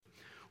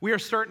We are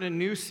starting a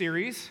new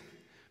series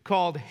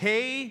called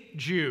Hey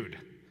Jude.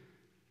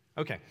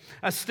 Okay,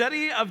 a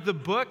study of the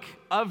book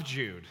of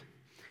Jude.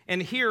 And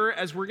here,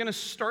 as we're going to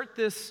start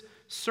this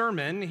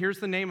sermon, here's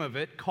the name of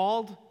it,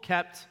 Called,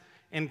 Kept,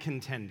 and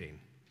Contending.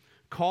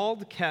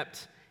 Called,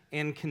 Kept,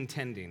 and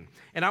Contending.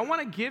 And I want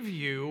to give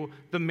you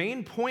the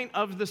main point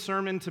of the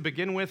sermon to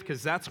begin with,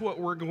 because that's what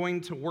we're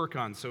going to work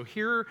on. So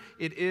here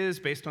it is,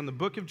 based on the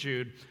book of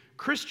Jude.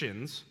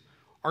 Christians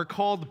are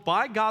called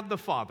by God the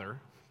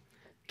Father,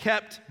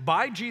 kept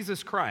by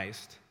Jesus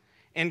Christ,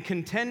 and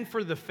contend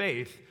for the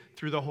faith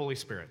through the Holy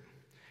Spirit.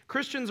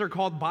 Christians are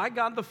called by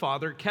God the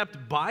Father,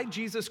 kept by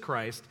Jesus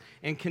Christ,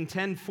 and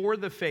contend for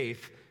the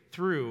faith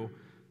through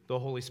the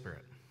Holy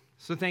Spirit.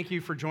 So thank you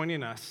for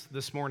joining us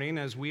this morning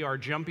as we are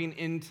jumping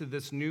into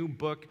this new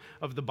book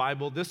of the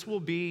Bible. This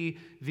will be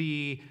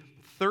the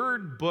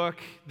third book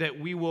that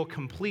we will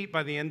complete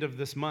by the end of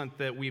this month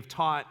that we've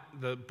taught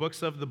the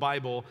books of the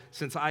Bible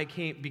since I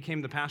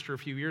became the pastor a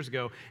few years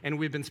ago. And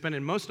we've been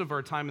spending most of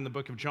our time in the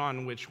book of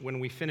John, which when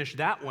we finish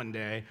that one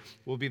day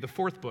will be the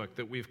fourth book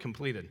that we've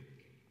completed.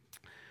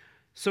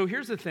 So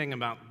here's the thing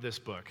about this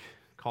book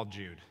called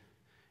Jude.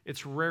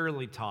 It's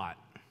rarely taught.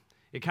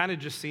 It kind of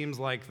just seems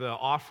like the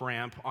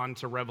off-ramp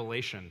onto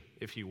Revelation,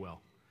 if you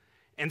will.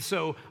 And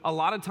so a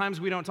lot of times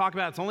we don't talk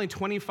about it. It's only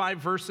 25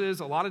 verses.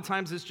 A lot of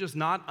times it's just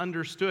not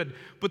understood.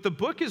 But the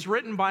book is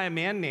written by a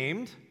man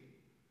named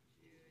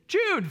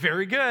Jude.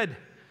 Very good.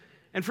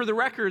 And for the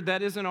record,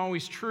 that isn't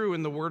always true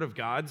in the Word of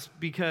God,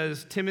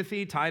 because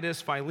Timothy,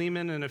 Titus,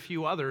 Philemon, and a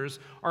few others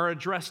are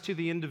addressed to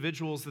the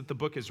individuals that the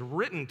book is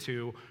written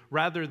to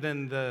rather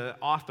than the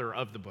author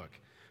of the book.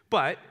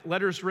 But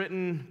letters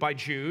written by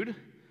Jude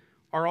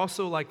are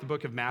also like the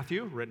book of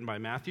Matthew, written by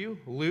Matthew,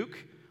 Luke,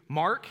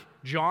 Mark,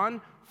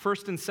 John,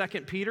 1st and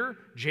 2nd Peter,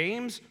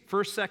 James,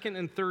 1st, 2nd,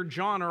 and 3rd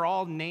John are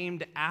all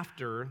named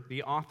after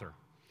the author.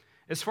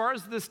 As far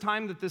as this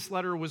time that this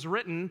letter was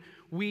written,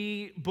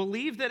 we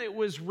believe that it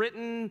was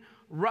written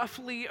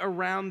roughly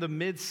around the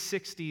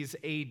mid-60s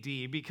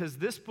AD, because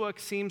this book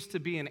seems to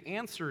be an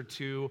answer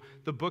to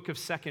the book of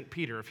 2nd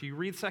Peter. If you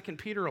read 2nd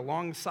Peter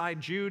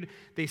alongside Jude,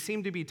 they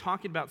seem to be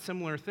talking about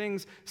similar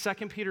things.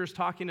 2nd Peter is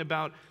talking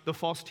about the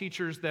false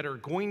teachers that are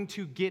going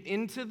to get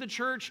into the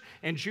church,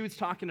 and Jude's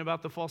talking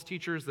about the false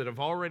teachers that have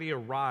already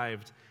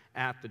arrived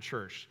at the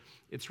church.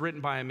 It's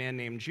written by a man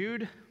named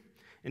Jude,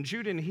 and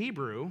Jude in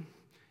Hebrew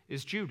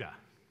is Judah.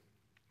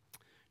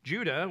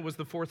 Judah was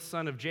the fourth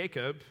son of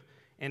Jacob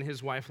and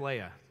his wife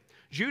Leah.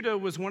 Judah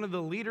was one of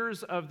the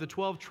leaders of the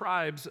 12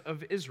 tribes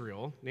of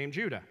Israel named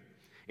Judah.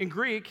 In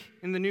Greek,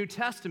 in the New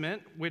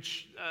Testament,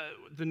 which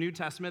the New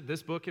Testament,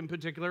 this book in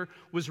particular,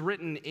 was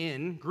written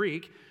in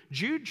Greek,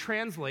 Jude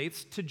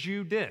translates to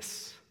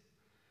Judas.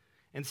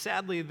 And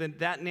sadly,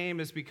 that name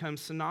has become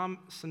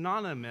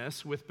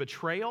synonymous with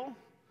betrayal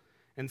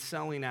and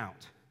selling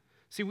out.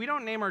 See, we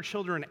don't name our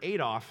children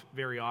Adolf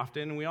very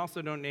often, and we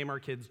also don't name our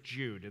kids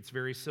Jude. It's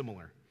very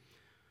similar.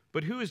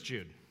 But who is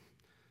Jude?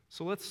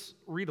 So let's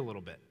read a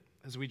little bit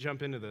as we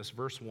jump into this.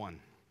 Verse 1.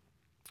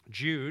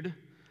 Jude,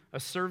 a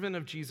servant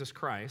of Jesus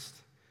Christ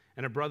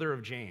and a brother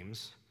of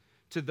James,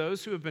 to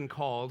those who have been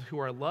called, who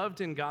are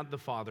loved in God the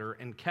Father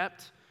and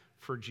kept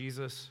for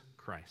Jesus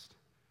Christ.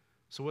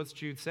 So what's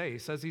Jude say? He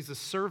says he's a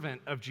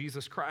servant of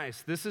Jesus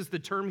Christ. This is the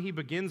term he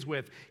begins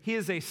with. He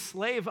is a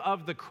slave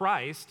of the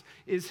Christ,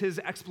 is his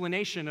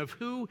explanation of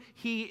who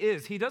he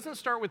is. He doesn't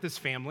start with his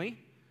family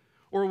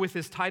or with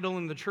his title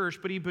in the church,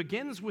 but he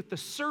begins with the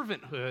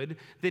servanthood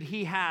that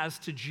he has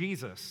to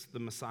Jesus, the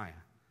Messiah.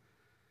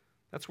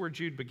 That's where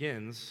Jude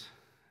begins.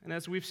 And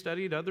as we've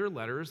studied other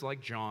letters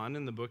like John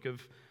and the book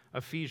of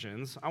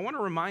Ephesians, I want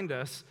to remind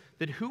us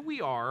that who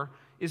we are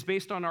is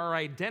based on our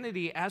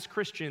identity as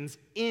Christians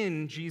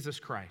in Jesus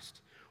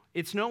Christ.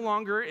 It's no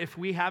longer if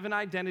we have an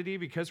identity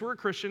because we're a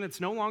Christian, it's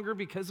no longer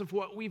because of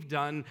what we've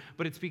done,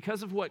 but it's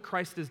because of what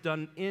Christ has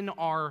done in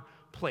our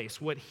place,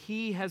 what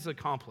he has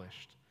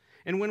accomplished.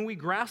 And when we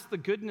grasp the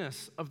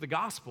goodness of the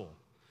gospel,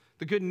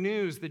 the good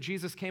news that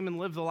Jesus came and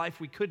lived the life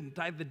we couldn't,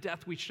 died the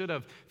death we should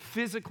have,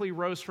 physically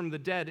rose from the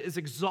dead, is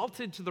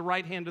exalted to the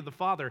right hand of the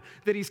Father,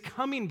 that he's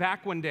coming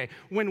back one day.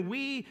 When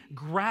we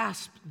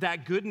grasp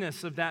that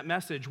goodness of that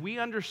message, we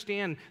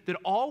understand that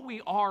all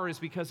we are is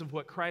because of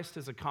what Christ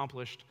has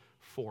accomplished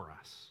for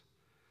us.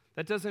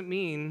 That doesn't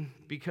mean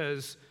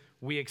because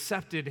we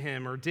accepted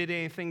him or did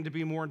anything to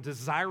be more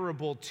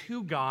desirable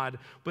to God,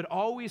 but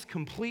always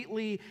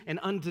completely and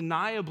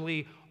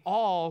undeniably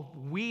all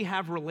we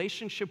have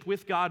relationship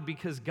with God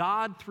because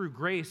God, through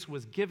grace,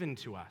 was given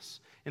to us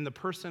in the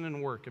person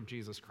and work of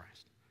Jesus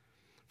Christ.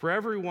 For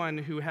everyone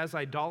who has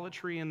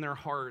idolatry in their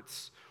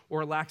hearts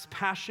or lacks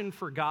passion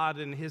for God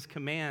and his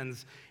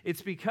commands,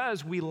 it's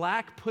because we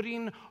lack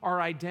putting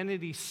our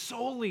identity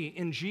solely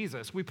in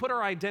Jesus. We put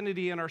our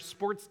identity in our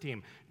sports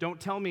team. Don't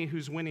tell me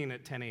who's winning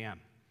at 10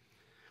 a.m.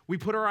 We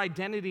put our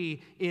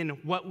identity in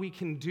what we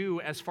can do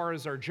as far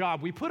as our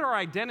job. We put our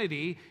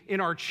identity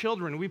in our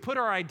children. We put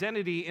our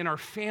identity in our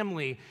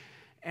family.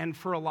 And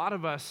for a lot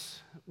of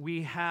us,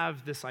 we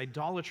have this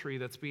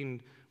idolatry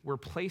we're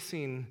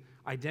placing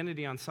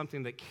identity on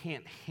something that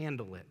can't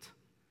handle it.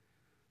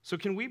 So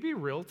can we be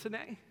real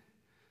today?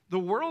 The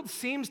world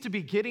seems to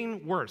be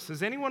getting worse.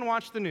 Has anyone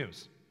watched the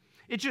news?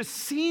 It just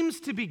seems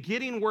to be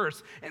getting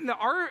worse. And the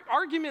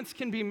arguments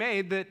can be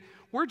made that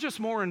we're just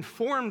more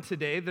informed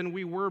today than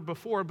we were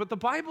before, but the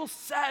Bible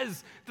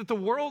says that the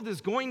world is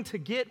going to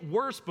get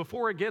worse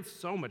before it gets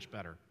so much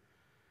better.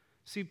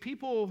 See,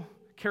 people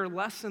care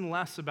less and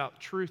less about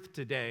truth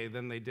today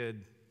than they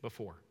did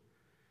before.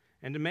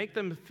 And to make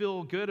them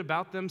feel good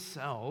about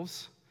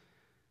themselves,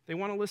 they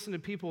want to listen to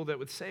people that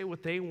would say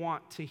what they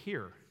want to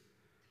hear.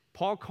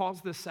 Paul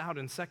calls this out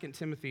in 2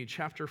 Timothy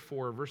chapter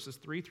 4, verses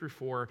 3 through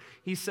 4.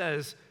 He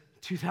says,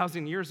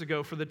 2,000 years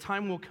ago, for the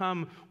time will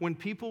come when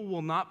people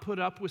will not put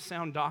up with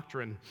sound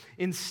doctrine.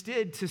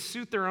 Instead, to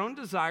suit their own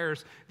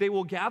desires, they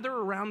will gather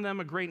around them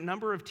a great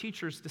number of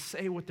teachers to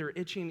say what their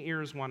itching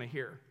ears want to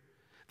hear.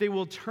 They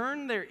will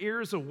turn their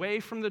ears away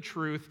from the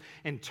truth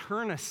and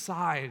turn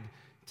aside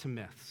to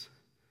myths.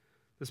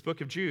 This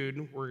book of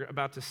Jude we're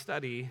about to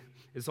study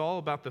is all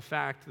about the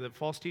fact that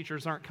false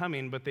teachers aren't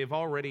coming, but they've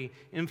already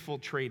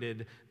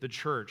infiltrated the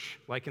church.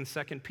 Like in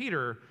 2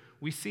 Peter,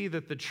 we see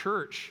that the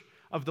church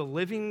of the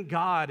living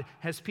God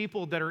has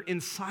people that are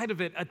inside of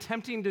it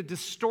attempting to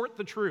distort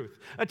the truth,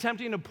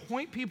 attempting to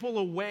point people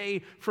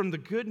away from the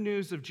good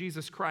news of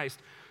Jesus Christ.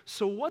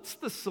 So what's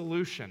the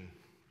solution?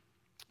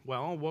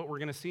 Well, what we're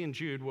going to see in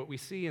Jude, what we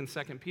see in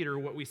 2 Peter,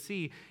 what we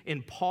see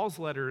in Paul's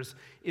letters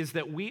is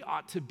that we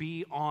ought to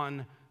be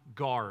on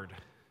guard,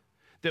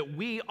 that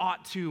we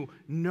ought to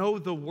know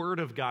the Word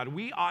of God.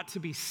 We ought to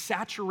be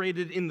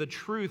saturated in the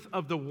truth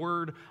of the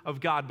Word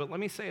of God. But let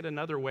me say it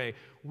another way.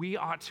 We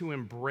ought to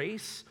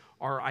embrace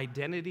our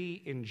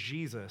identity in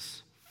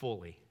Jesus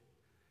fully.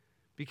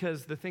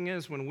 Because the thing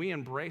is, when we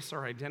embrace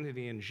our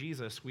identity in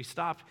Jesus, we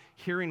stop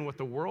hearing what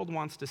the world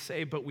wants to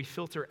say, but we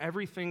filter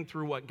everything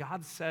through what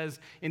God says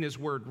in His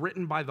Word,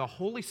 written by the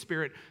Holy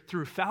Spirit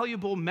through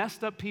fallible,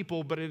 messed up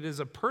people, but it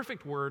is a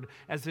perfect Word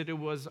as it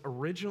was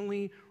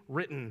originally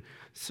written.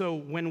 So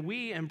when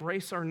we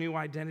embrace our new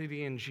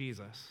identity in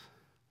Jesus,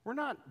 we're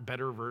not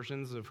better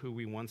versions of who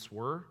we once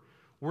were.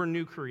 We're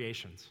new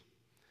creations.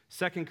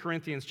 2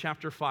 Corinthians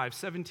chapter 5,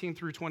 17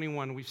 through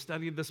 21, we've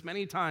studied this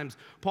many times.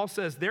 Paul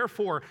says,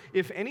 therefore,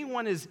 if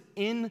anyone is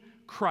in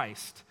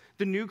Christ,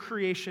 the new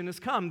creation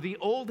has come. The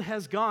old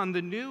has gone,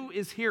 the new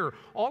is here.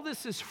 All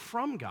this is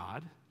from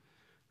God,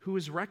 who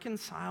has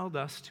reconciled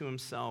us to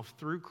Himself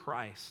through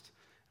Christ.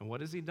 And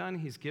what has He done?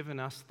 He's given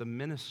us the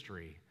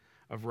ministry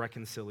of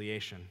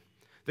reconciliation.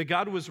 That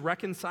God was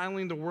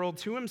reconciling the world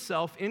to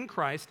Himself in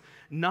Christ,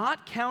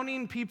 not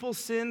counting people's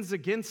sins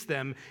against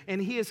them,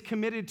 and He has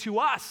committed to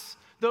us,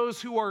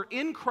 those who are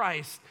in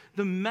Christ,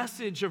 the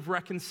message of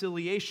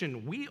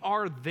reconciliation. We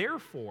are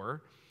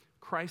therefore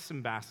Christ's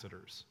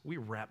ambassadors. We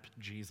rep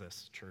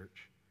Jesus,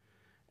 church.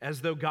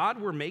 As though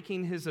God were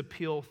making His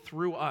appeal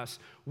through us,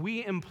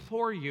 we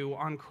implore you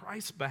on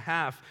Christ's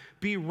behalf,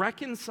 be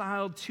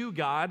reconciled to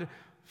God.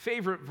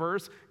 Favorite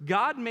verse,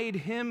 God made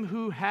Him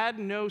who had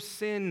no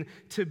sin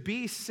to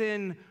be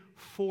sin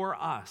for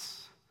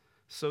us,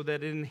 so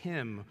that in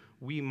Him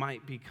we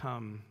might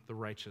become the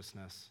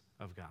righteousness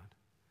of God.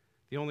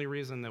 The only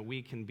reason that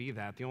we can be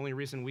that, the only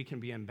reason we can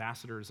be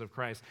ambassadors of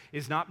Christ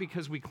is not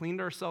because we cleaned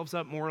ourselves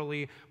up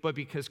morally, but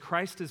because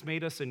Christ has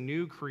made us a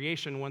new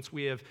creation once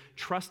we have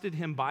trusted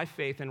Him by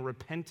faith and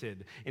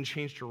repented and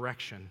changed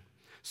direction.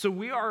 So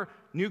we are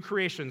new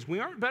creations. We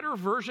aren't better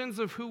versions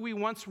of who we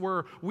once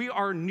were. We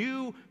are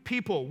new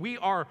people. We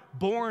are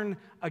born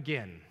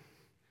again.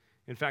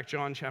 In fact,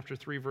 John chapter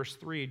 3, verse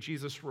 3,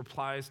 Jesus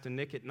replies to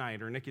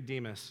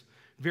Nicodemus,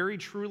 very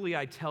truly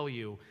I tell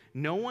you,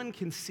 no one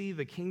can see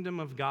the kingdom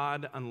of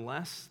God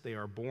unless they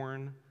are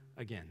born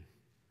again.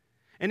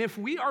 And if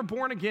we are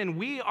born again,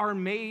 we are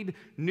made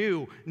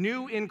new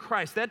in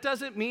Christ. That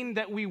doesn't mean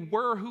that we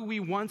were who we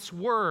once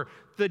were,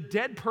 the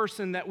dead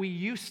person that we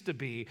used to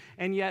be,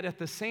 and yet at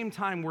the same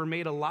time, we're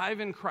made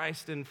alive in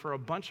Christ, and for a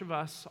bunch of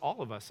us,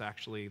 all of us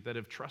actually, that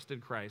have trusted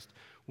Christ,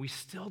 we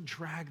still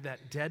drag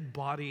that dead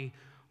body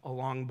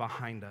along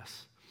behind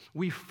us.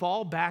 We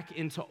fall back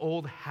into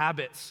old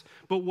habits.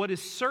 But what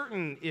is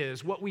certain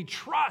is, what we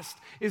trust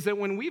is that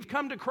when we've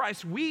come to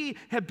Christ, we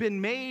have been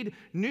made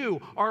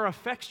new. Our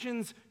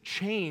affections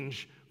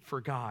change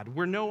for God.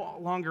 We're no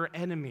longer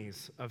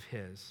enemies of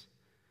His.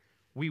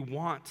 We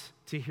want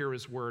to hear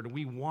His word.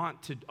 We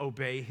want to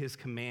obey His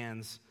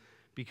commands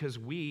because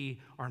we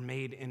are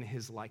made in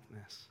His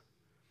likeness.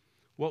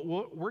 What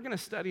we're going to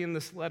study in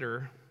this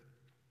letter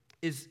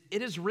is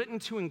it is written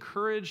to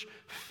encourage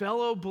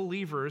fellow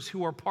believers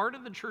who are part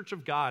of the church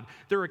of God.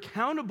 They're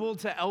accountable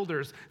to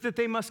elders, that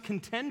they must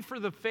contend for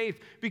the faith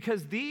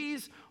because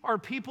these are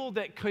people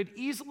that could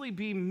easily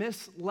be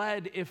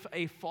misled if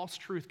a false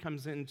truth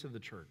comes into the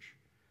church.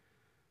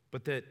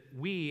 But that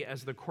we,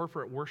 as the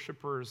corporate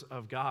worshipers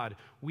of God,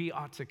 we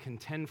ought to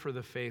contend for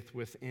the faith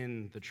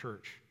within the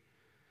church.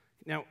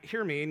 Now,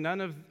 hear me,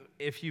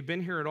 if you've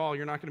been here at all,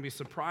 you're not going to be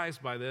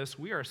surprised by this.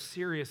 We are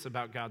serious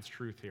about God's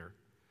truth here.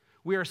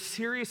 We are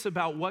serious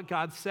about what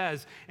God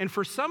says. And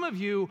for some of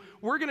you,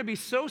 we're going to be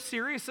so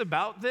serious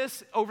about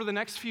this over the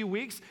next few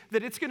weeks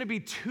that it's going to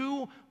be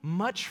too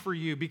much for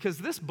you, because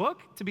this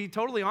book, to be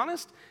totally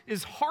honest,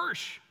 is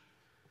harsh.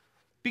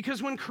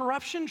 Because when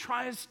corruption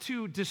tries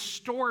to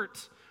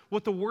distort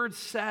what the word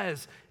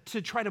says,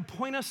 to try to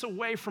point us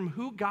away from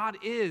who God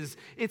is,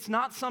 it's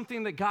not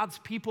something that God's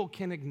people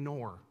can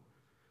ignore.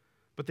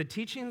 But the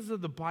teachings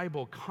of the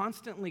Bible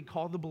constantly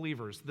call the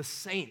believers, the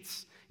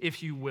saints,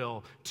 if you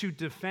will, to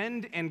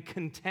defend and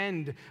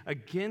contend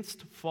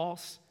against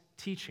false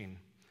teaching.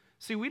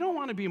 See, we don't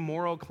want to be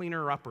moral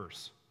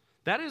cleaner-uppers.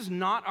 That is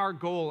not our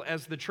goal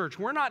as the church.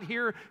 We're not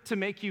here to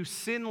make you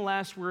sin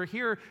less. We're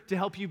here to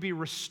help you be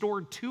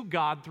restored to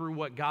God through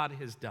what God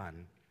has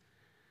done.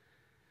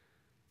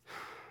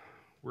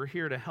 We're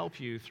here to help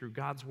you through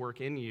God's work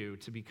in you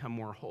to become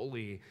more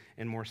holy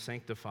and more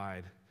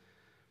sanctified.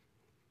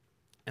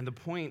 And the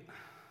point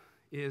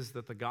is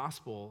that the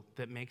gospel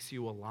that makes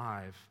you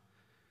alive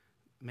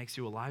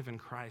in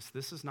Christ.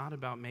 This is not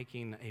about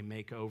making a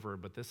makeover,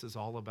 but this is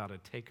all about a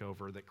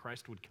takeover, that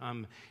Christ would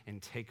come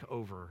and take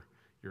over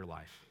your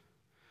life.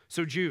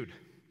 So Jude,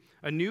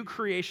 a new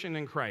creation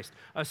in Christ,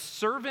 a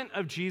servant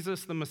of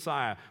Jesus the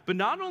Messiah. But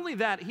not only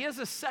that, he has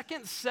a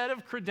second set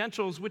of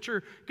credentials which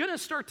are going to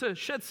start to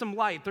shed some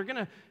light. They're going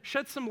to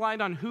shed some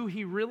light on who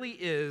he really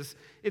is.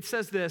 It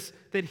says this,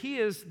 that he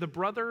is the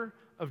brother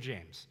of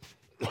James.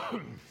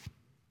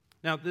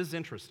 Now, this is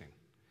interesting.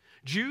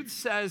 Jude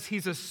says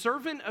he's a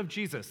servant of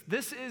Jesus.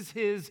 This is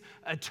his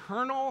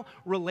eternal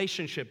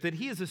relationship, that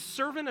he is a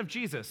servant of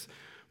Jesus,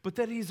 but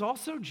that he's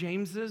also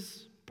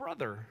James's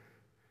brother.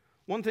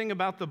 One thing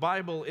about the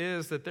Bible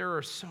is that there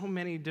are so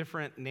many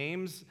different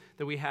names,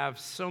 that we have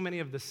so many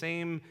of the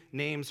same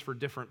names for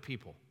different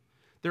people.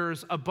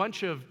 There's a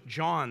bunch of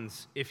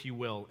Johns, if you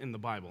will, in the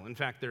Bible. In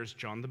fact, there's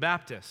John the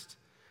Baptist.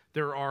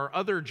 There are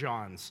other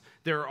Johns.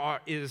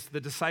 Is the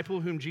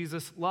disciple whom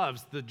Jesus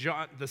loves,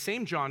 the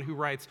same John who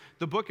writes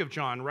the book of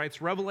John,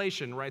 writes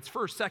Revelation, writes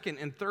 1st,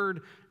 2nd, and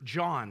 3rd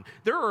John.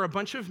 There are a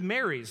bunch of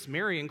Marys,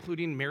 Mary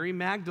including Mary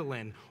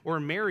Magdalene, or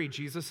Mary,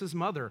 Jesus'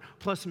 mother,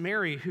 plus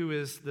Mary, who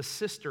is the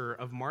sister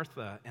of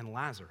Martha and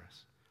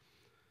Lazarus.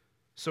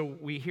 So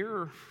we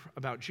hear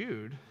about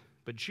Jude,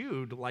 but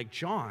Jude, like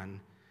John,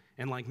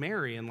 and like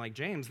Mary, and like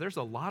James, there's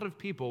a lot of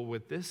people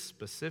with this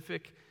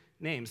specific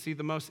name. See,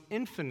 the most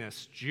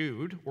infamous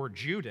Jude, or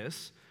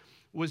Judas,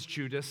 was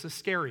Judas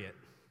Iscariot,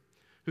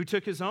 who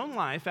took his own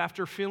life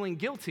after feeling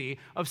guilty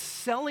of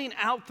selling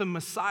out the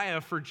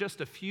Messiah for just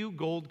a few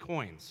gold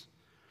coins.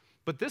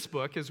 But this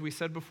book, as we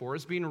said before,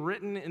 is being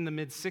written in the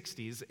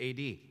mid-60s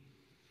AD.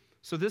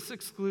 So this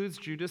excludes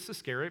Judas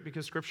Iscariot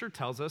because Scripture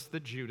tells us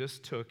that Judas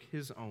took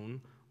his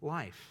own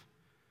life.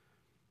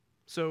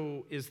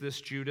 So is this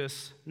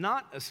Judas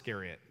not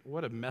Iscariot?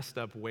 What a messed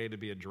up way to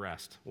be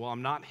addressed. Well,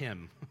 I'm not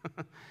him.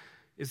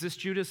 Is this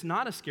Judas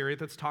not Iscariot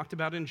that's talked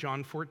about in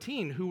John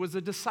 14, who was a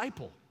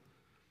disciple?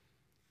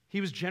 He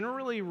was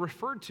generally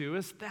referred to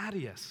as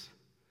Thaddeus.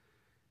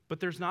 But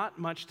there's not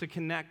much to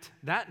connect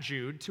that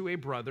Jude to a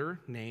brother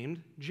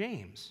named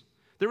James.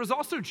 There was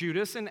also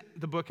Judas in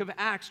the book of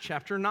Acts,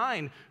 chapter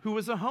 9, who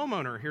was a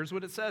homeowner. Here's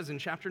what it says in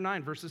chapter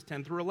 9, verses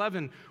 10 through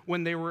 11,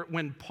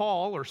 when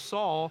Paul or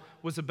Saul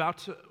was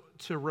about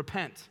to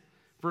repent.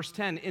 Verse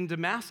 10, in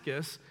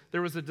Damascus,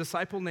 there was a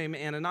disciple named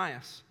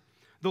Ananias.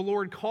 The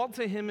Lord called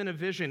to him in a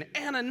vision,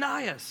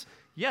 Ananias!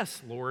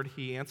 Yes, Lord,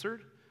 he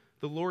answered.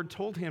 The Lord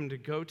told him to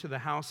go to the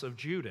house of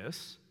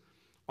Judas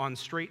on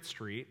Straight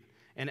Street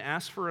and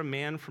ask for a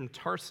man from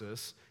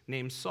Tarsus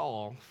named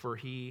Saul, for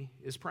he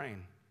is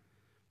praying.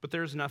 But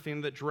there's nothing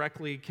that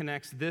directly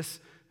connects this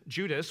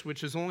Judas,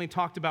 which is only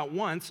talked about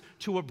once,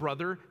 to a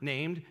brother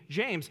named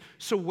James.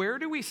 So where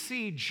do we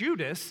see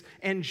Judas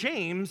and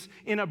James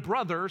in a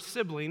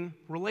brother-sibling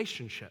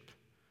relationship?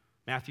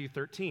 Matthew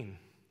 13,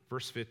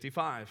 verse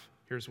 55.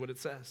 Here's what it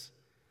says.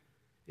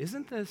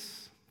 Isn't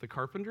this the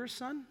carpenter's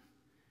son?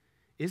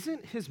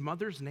 Isn't his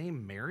mother's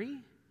name Mary?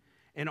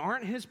 And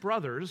aren't his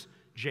brothers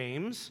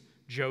James,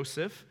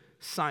 Joseph,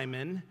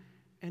 Simon,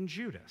 and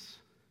Judas?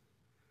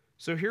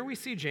 So here we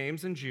see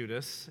James and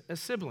Judas as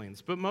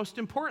siblings. But most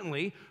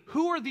importantly,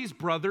 who are these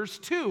brothers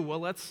to? Well,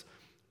 let's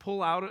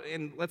pull out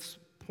and let's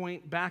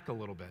point back a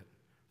little bit.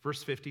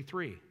 Verse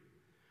 53.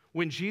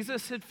 When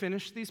Jesus had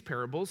finished these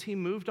parables, he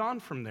moved on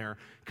from there.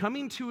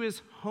 Coming to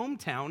his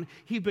hometown,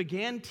 he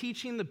began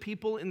teaching the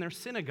people in their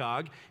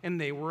synagogue, and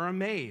they were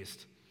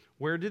amazed.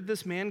 Where did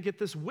this man get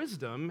this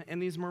wisdom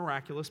and these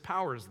miraculous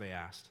powers, they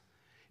asked.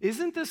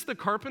 Isn't this the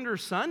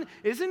carpenter's son?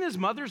 Isn't his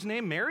mother's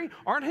name Mary?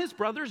 Aren't his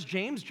brothers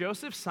James,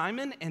 Joseph,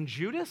 Simon, and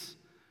Judas?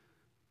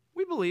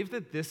 We believe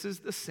that this is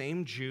the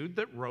same Jude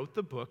that wrote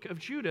the book of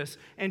Judas,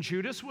 and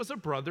Judas was a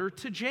brother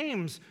to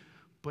James,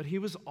 but he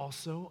was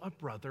also a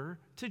brother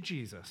to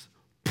Jesus.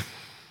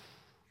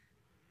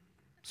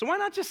 So why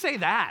not just say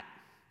that?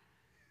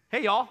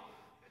 Hey, y'all,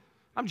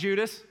 I'm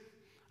Judas.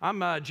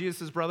 I'm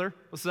Jesus' brother.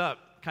 What's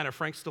up? Kind of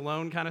Frank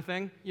Stallone kind of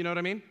thing. You know what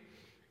I mean?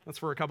 That's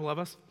for a couple of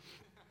us.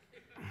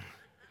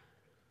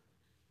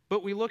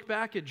 But we look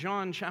back at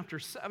John chapter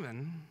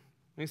 7,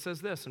 And he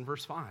says this in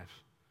verse 5,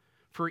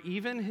 "For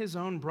even his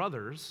own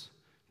brothers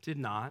did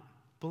not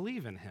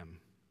believe in him."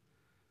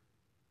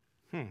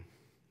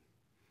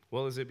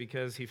 Well, is it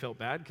because he felt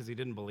bad because he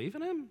didn't believe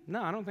in him?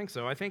 No, I don't think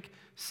so. I think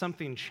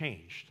something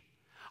changed.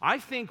 I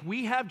think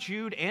we have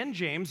Jude and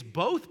James,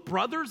 both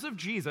brothers of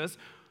Jesus,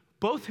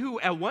 both who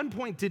at one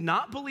point did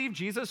not believe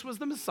Jesus was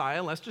the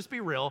Messiah. Let's just be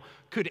real.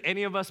 Could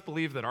any of us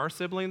believe that our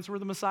siblings were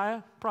the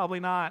Messiah? Probably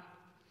not.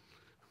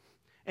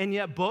 And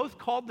yet both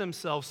called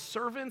themselves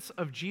servants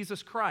of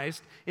Jesus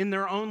Christ in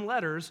their own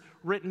letters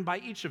written by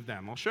each of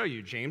them. I'll show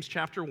you. James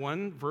chapter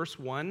 1, verse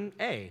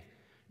 1a.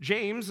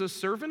 James, a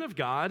servant of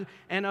God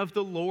and of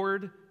the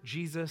Lord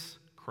Jesus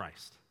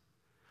Christ.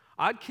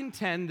 I'd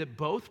contend that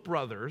both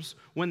brothers,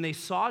 when they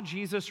saw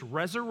Jesus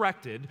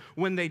resurrected,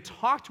 when they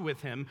talked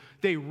with him,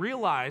 they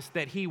realized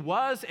that he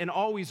was and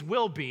always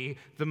will be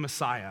the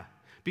Messiah.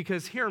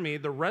 Because hear me,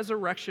 the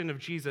resurrection of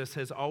Jesus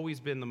has always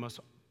been the most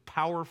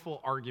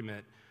powerful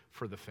argument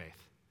for the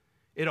faith.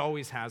 It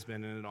always has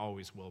been and it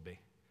always will be.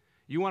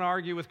 You want to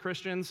argue with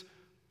Christians?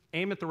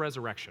 Aim at the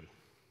resurrection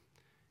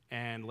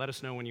and let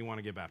us know when you want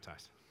to get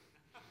baptized.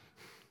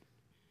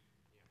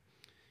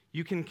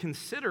 You can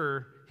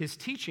consider his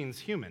teachings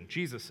human,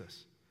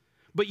 Jesus's,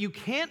 but you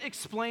can't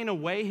explain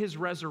away his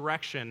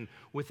resurrection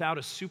without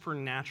a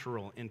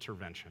supernatural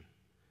intervention.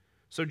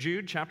 So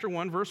Jude, chapter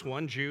 1, verse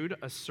 1, Jude,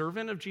 a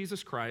servant of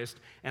Jesus Christ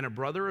and a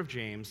brother of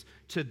James,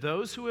 to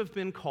those who have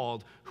been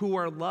called, who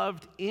are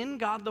loved in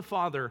God the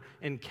Father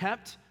and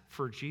kept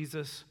for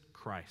Jesus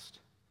Christ.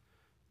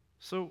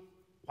 So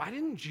why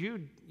didn't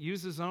Jude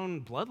use his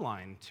own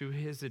bloodline to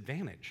his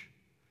advantage?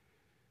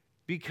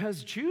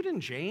 Because Jude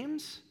and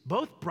James,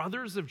 both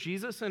brothers of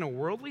Jesus in a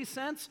worldly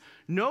sense,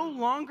 no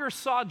longer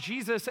saw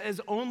Jesus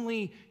as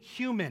only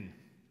human.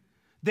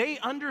 They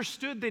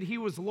understood that he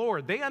was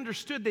Lord. They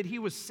understood that he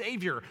was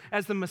Savior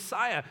as the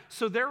Messiah.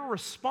 So their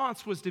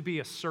response was to be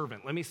a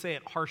servant. Let me say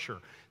it harsher.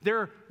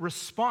 Their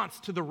response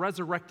to the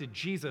resurrected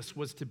Jesus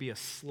was to be a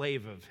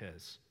slave of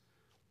his,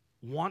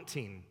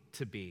 wanting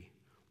to be.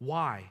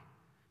 Why?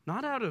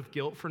 Not out of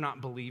guilt for not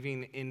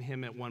believing in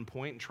him at one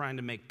point and trying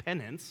to make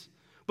penance,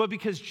 but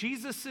because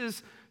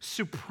Jesus'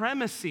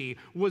 supremacy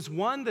was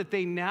one that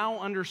they now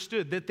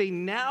understood, that they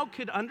now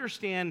could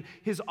understand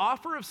his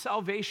offer of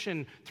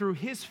salvation through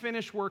his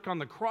finished work on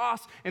the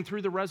cross and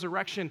through the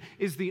resurrection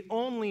is the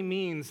only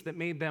means that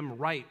made them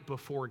right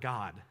before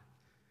God.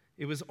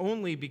 It was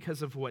only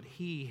because of what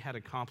he had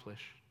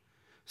accomplished.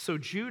 So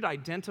Jude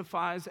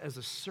identifies as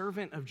a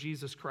servant of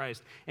Jesus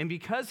Christ, and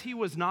because he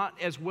was not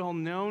as well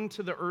known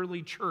to the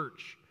early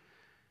church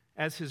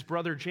as his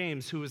brother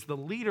James, who is the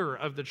leader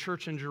of the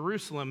church in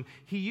Jerusalem,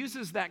 he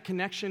uses that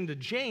connection to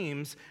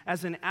James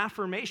as an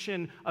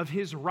affirmation of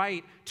his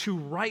right to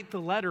write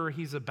the letter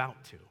he's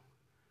about to.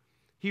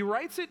 He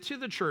writes it to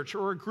the church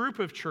or a group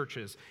of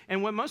churches,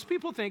 and what most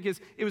people think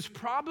is it was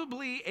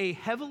probably a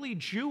heavily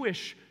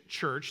Jewish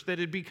church that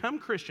had become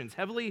Christians,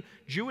 heavily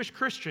Jewish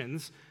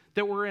Christians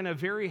that were in a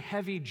very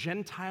heavy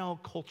Gentile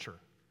culture.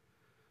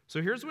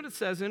 So here's what it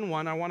says in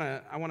 1. I want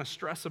to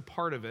stress a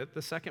part of it,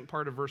 the second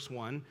part of verse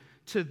 1.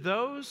 To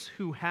those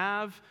who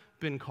have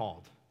been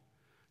called.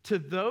 To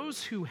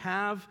those who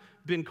have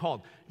been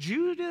called.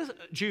 Jude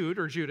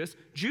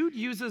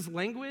uses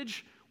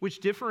language which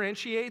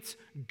differentiates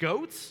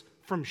goats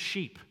from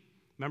sheep.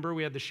 Remember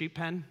we had the sheep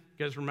pen?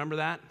 You guys remember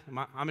that?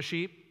 I'm a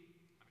sheep?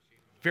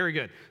 Very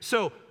good.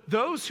 So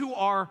those who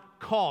are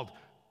called,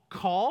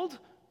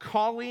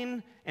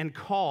 calling, and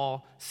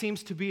call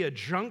seems to be a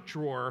junk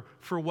drawer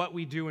for what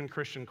we do in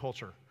Christian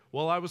culture.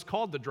 Well, I was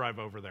called to drive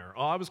over there.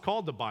 Oh, I was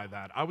called to buy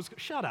that.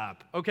 Shut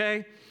up,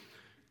 okay?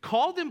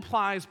 Called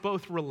implies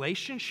both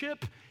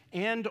relationship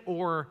and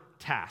or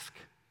task.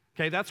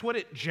 Okay, that's what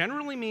it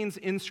generally means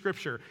in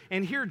Scripture.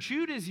 And here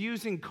Jude is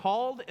using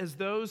called as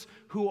those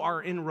who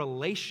are in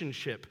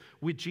relationship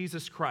with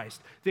Jesus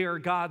Christ. They are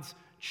God's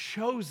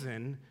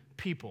chosen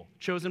people.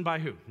 Chosen by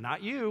who?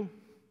 Not you.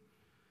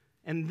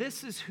 And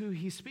this is who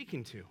he's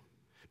speaking to.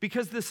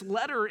 Because this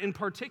letter in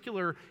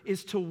particular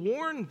is to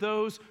warn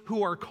those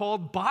who are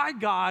called by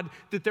God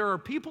that there are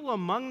people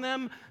among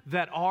them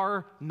that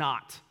are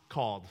not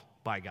called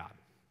by God.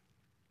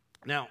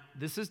 Now,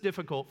 this is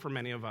difficult for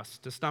many of us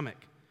to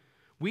stomach.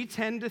 We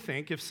tend to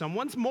think if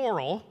someone's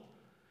moral,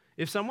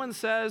 if someone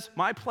says,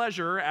 my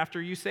pleasure,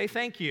 after you say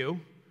thank you,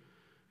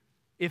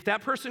 if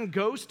that person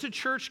goes to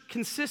church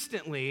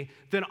consistently,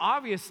 then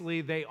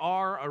obviously they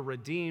are a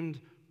redeemed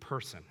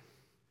person.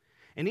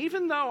 And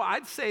even though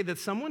I'd say that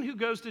someone who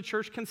goes to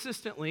church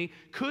consistently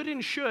could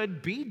and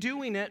should be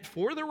doing it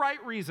for the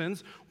right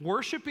reasons,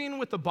 worshiping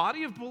with the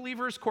body of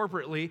believers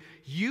corporately,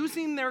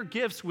 using their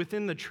gifts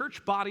within the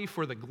church body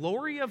for the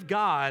glory of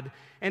God,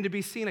 and to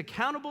be seen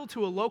accountable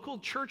to a local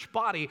church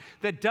body,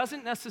 that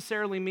doesn't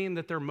necessarily mean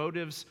that their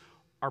motives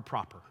are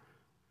proper.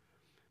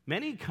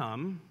 Many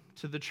come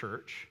to the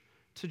church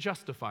to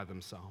justify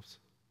themselves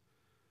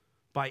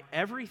by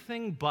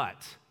everything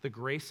but the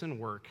grace and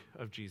work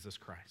of Jesus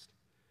Christ.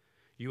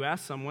 You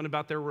ask someone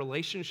about their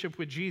relationship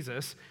with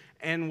Jesus,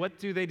 and what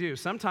do?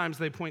 Sometimes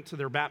they point to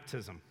their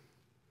baptism.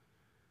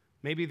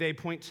 Maybe they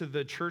point to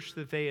the church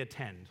that they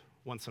attend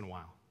once in a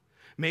while.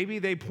 Maybe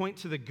they point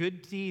to the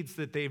good deeds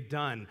that they've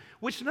done,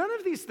 which none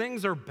of these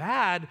things are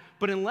bad,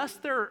 but unless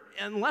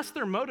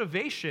their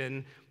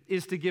motivation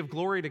is to give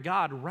glory to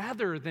God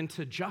rather than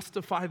to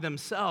justify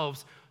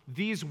themselves,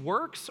 these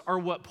works are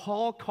what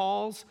Paul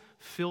calls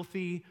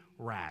filthy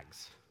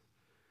rags.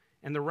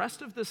 And the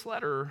rest of this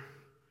letter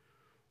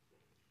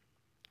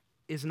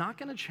is not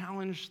going to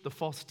challenge the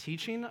false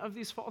teaching of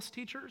these false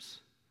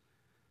teachers.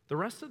 The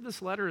rest of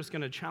this letter is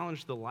going to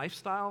challenge the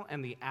lifestyle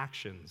and the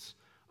actions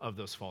of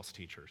those false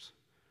teachers.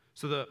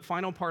 So the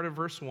final part of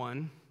verse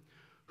 1,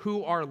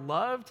 who are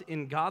loved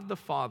in God the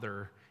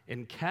Father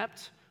and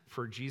kept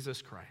for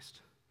Jesus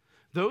Christ.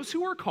 Those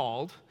who are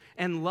called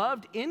and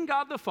loved in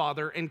God the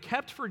Father and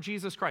kept for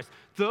Jesus Christ.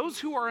 Those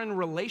who are in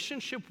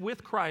relationship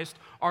with Christ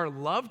are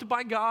loved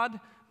by God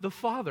the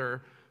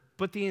Father.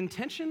 But the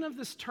intention of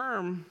this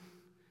term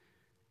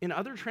in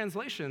other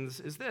translations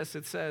is this.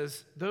 It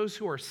says, those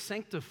who are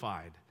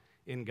sanctified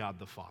in God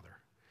the Father.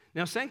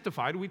 Now,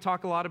 sanctified, we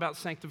talk a lot about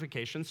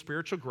sanctification,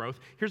 spiritual growth.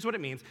 Here's what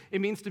it means. It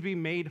means to be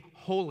made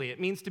holy. It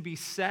means to be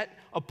set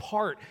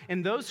apart.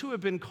 And those who have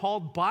been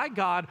called by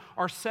God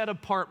are set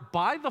apart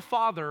by the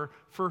Father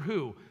for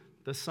who?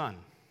 The Son.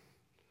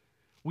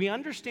 We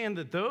understand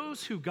that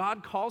those who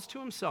God calls to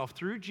himself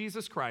through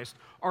Jesus Christ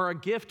are a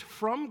gift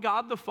from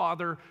God the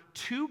Father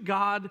to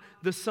God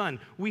the Son.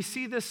 We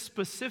see this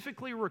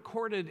specifically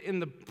recorded in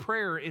the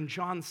prayer in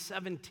John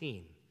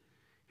 17.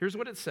 Here's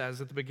what it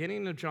says at the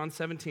beginning of John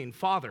 17.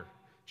 Father,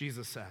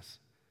 Jesus says,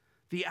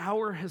 the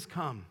hour has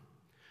come.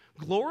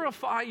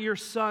 Glorify your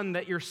Son,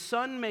 that your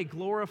Son may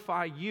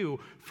glorify you.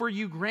 For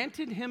you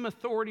granted him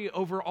authority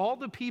over all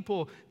the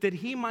people, that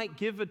he might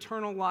give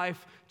eternal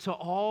life to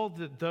all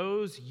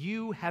those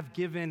you have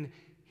given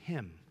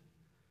him.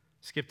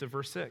 Skip to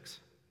verse 6.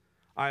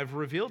 I have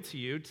revealed to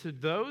you, to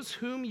those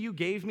whom you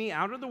gave me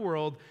out of the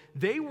world,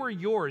 they were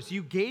yours.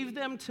 You gave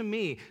them to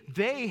me.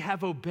 They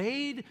have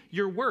obeyed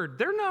your word.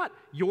 They're not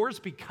yours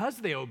because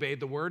they obeyed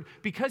the word.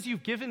 Because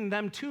you've given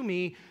them to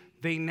me,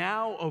 they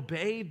now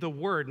obey the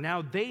word.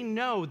 Now they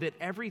know that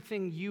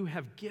everything you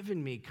have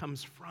given me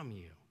comes from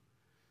you.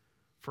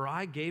 For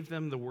I gave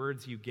them the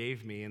words you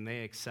gave me, and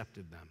they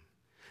accepted them.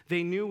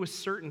 They knew with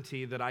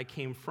certainty that I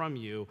came from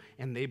you,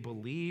 and they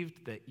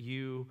believed that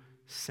you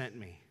sent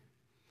me.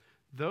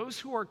 Those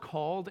who are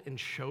called and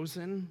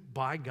chosen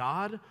by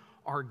God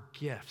are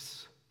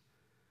gifts.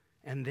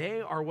 And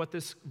they are what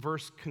this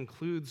verse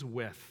concludes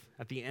with.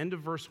 At the end of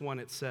verse 1,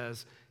 it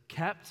says,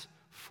 kept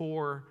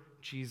for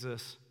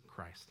Jesus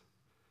Christ.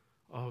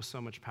 Oh,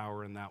 so much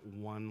power in that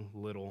one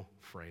little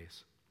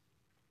phrase.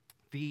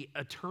 The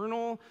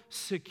eternal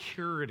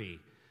security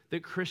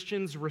that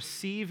Christians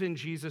receive in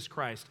Jesus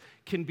Christ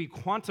can be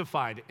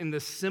quantified in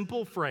this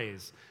simple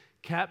phrase,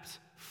 kept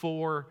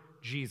for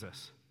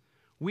Jesus.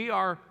 We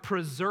are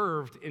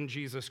preserved in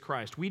Jesus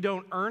Christ. We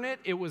don't earn it.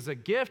 It was a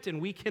gift,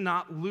 and we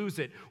cannot lose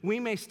it. We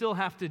may still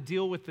have to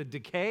deal with the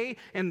decay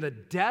and the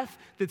death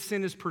that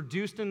sin has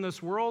produced in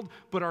this world,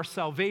 but our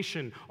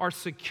salvation, our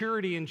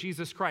security in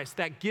Jesus Christ,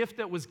 that gift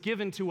that was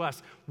given to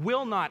us,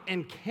 will not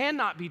and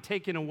cannot be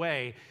taken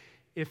away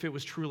if it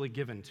was truly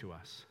given to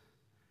us.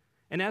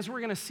 And as we're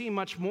going to see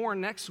much more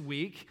next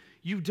week,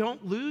 you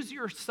don't lose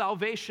your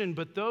salvation,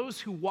 but those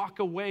who walk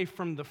away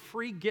from the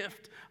free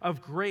gift of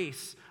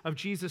grace of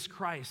Jesus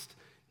Christ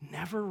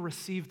never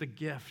receive the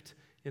gift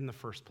in the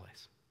first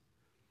place.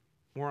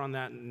 More on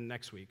that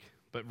next week.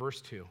 But verse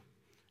 2,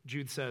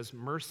 Jude says,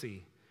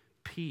 mercy,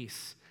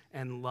 peace,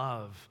 and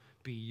love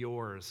be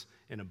yours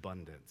in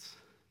abundance.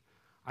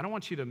 I don't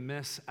want you to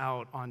miss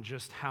out on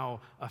just how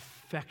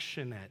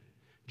affectionate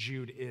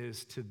Jude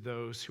is to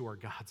those who are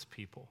God's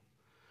people.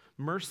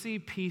 Mercy,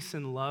 peace,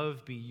 and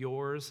love be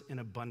yours in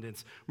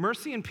abundance.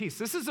 Mercy and peace.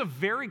 This is a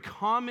very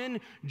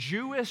common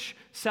Jewish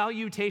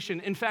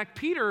salutation. In fact,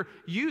 Peter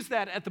used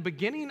that at the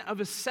beginning of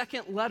his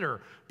second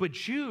letter, but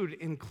Jude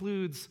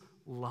includes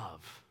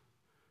love.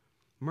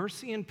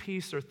 Mercy and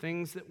peace are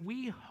things that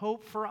we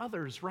hope for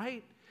others,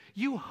 right?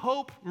 You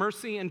hope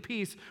mercy and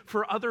peace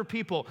for other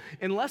people,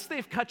 unless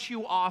they've cut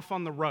you off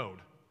on the road,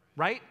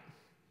 right?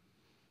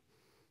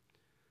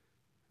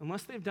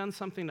 Unless they've done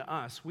something to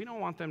us, we don't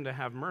want them to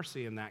have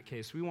mercy in that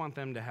case. We want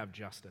them to have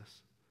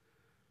justice.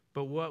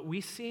 But what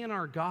we see in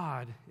our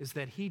God is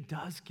that he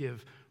does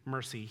give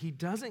mercy. He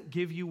doesn't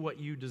give you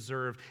what you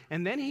deserve.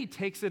 And then he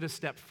takes it a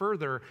step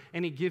further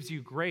and he gives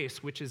you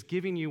grace, which is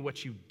giving you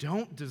what you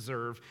don't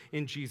deserve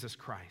in Jesus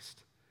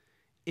Christ,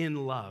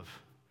 in love.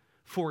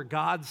 For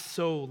God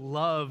so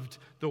loved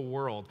the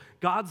world.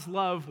 God's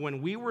love,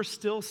 when we were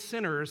still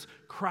sinners,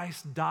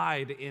 Christ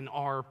died in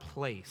our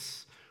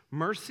place.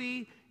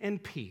 Mercy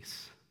and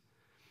peace.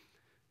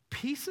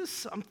 Peace is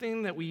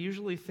something that we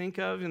usually think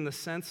of in the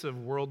sense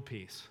of world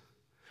peace.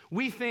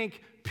 We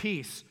think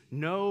peace,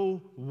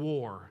 no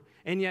war.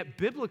 And yet,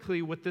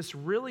 biblically, what this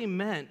really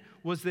meant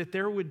was that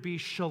there would be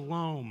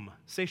shalom.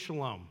 Say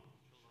shalom.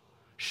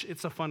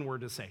 It's a fun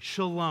word to say.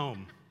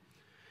 Shalom.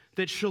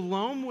 that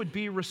shalom would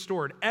be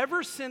restored.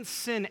 Ever since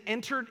sin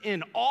entered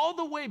in, all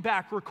the way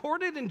back,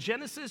 recorded in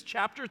Genesis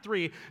chapter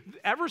 3,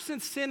 ever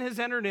since sin has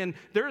entered in,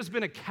 there has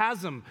been a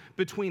chasm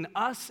between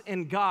us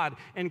and God,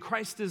 and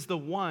Christ is the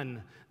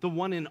one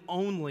and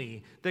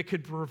only that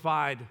could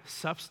provide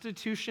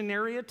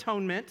substitutionary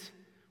atonement,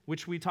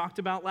 which we talked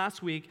about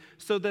last week,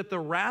 so that the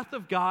wrath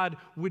of God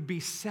would be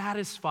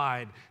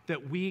satisfied,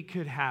 that we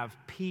could have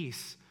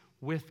peace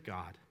with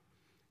God.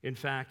 In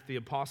fact, the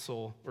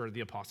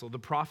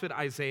prophet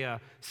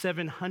Isaiah,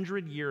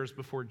 700 years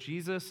before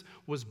Jesus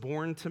was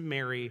born to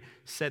Mary,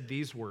 said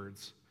these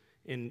words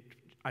in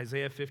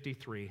Isaiah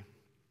 53,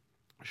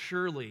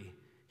 "Surely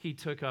he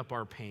took up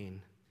our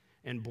pain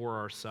and bore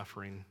our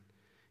suffering,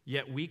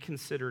 yet we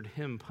considered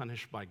him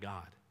punished by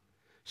God,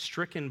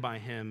 stricken by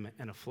him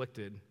and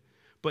afflicted.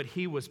 But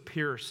he was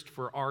pierced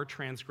for our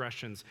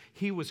transgressions.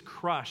 He was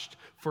crushed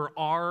for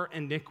our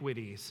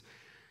iniquities.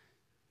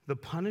 The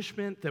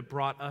punishment that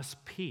brought us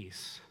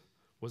peace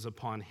was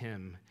upon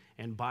him,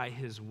 and by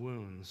his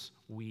wounds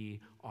we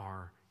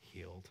are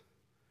healed."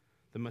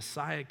 The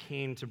Messiah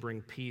came to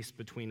bring peace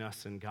between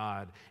us and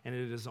God, and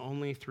it is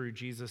only through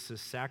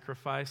Jesus'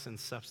 sacrifice and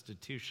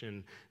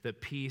substitution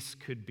that peace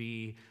could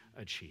be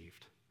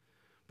achieved.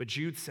 But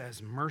Jude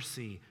says,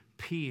 mercy,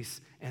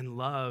 peace, and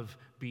love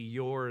be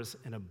yours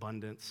in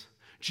abundance.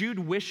 Jude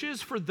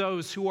wishes for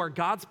those who are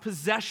God's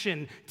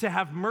possession to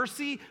have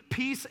mercy,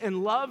 peace,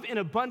 and love in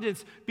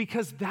abundance,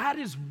 because that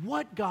is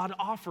what God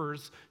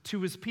offers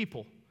to his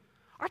people.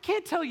 I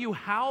can't tell you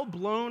how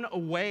blown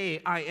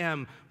away I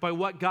am by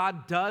what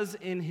God does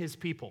in his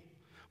people,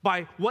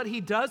 by what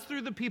he does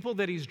through the people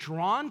that he's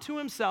drawn to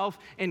himself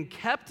and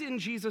kept in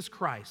Jesus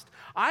Christ.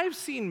 I've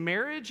seen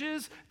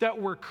marriages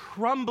that were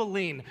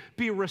crumbling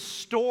be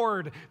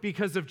restored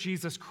because of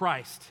Jesus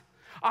Christ.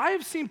 I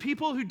have seen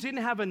people who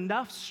didn't have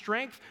enough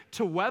strength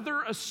to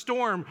weather a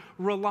storm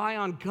rely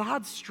on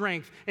God's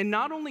strength and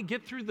not only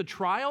get through the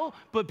trial,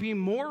 but be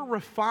more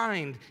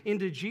refined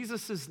into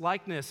Jesus'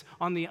 likeness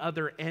on the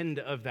other end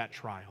of that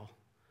trial.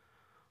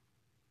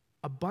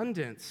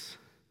 Abundance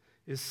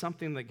is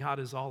something that God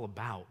is all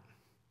about,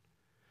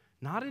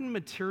 not in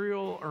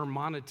material or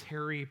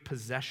monetary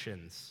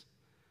possessions,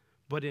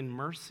 but in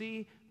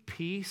mercy,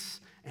 peace,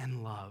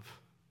 and love.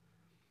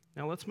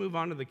 Now let's move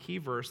on to the key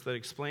verse that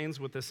explains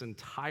what this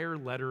entire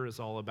letter is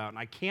all about. And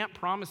I can't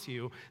promise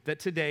you that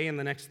today, in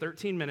the next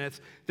 13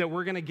 minutes, that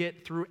we're going to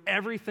get through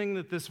everything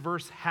that this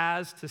verse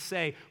has to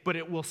say, but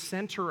it will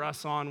center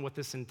us on what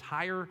this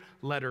entire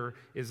letter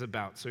is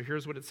about. So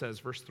here's what it says,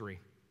 verse 3.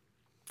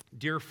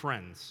 "Dear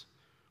friends,"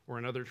 or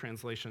in other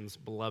translations,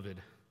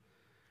 beloved,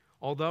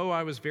 "although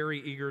I was very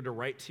eager to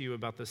write to you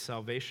about the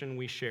salvation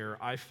we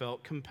share, I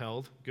felt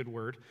compelled," good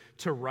word,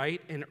 "to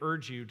write and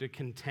urge you to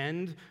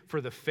contend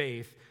for the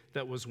faith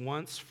that was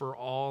once for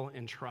all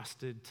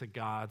entrusted to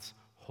God's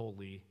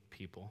holy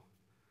people."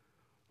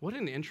 What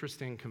an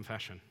interesting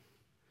confession.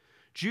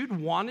 Jude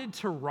wanted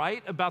to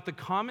write about the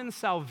common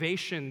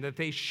salvation that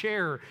they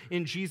share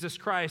in Jesus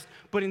Christ,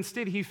 but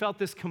instead he felt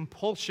this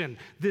compulsion,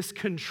 this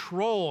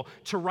control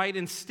to write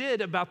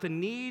instead about the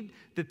need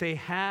that they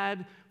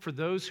had for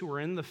those who were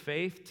in the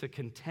faith to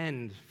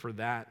contend for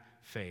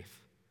that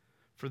faith.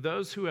 For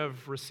those who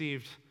have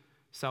received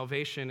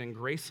salvation and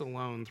grace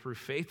alone, through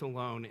faith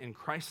alone, in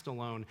Christ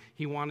alone,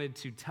 he wanted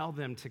to tell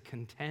them to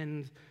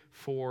contend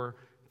for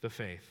the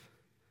faith.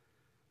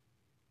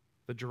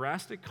 The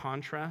drastic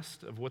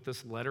contrast of what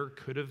this letter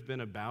could have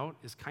been about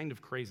is kind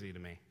of crazy to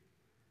me.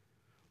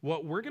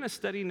 What we're going to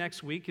study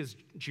next week is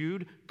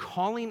Jude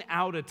calling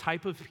out a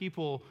type of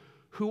people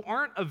who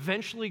aren't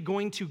eventually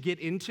going to get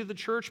into the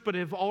church, but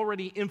have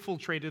already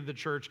infiltrated the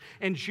church.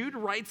 And Jude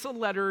writes a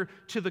letter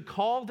to the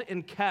called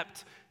and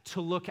kept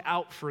to look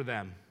out for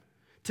them,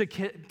 to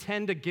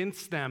contend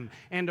against them,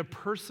 and to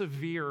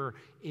persevere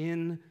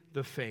in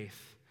the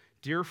faith.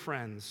 Dear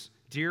friends,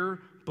 dear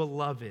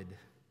beloved,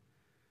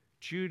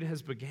 Jude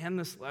has began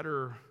this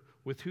letter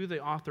with who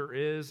the author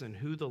is and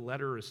who the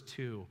letter is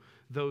to.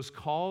 Those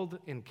called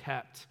and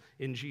kept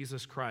in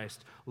Jesus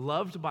Christ,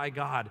 loved by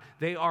God.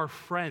 They are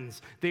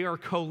friends. They are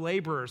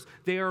co-laborers.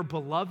 They are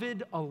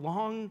beloved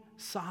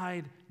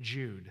alongside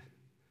Jude.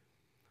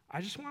 I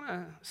just want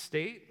to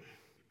state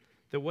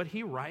that what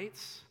he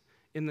writes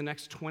in the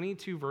next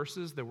 22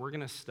 verses that we're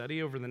going to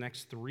study over the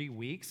next 3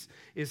 weeks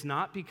is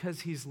not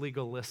because he's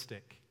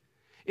legalistic.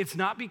 It's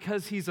not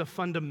because he's a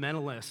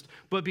fundamentalist,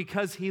 but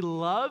because he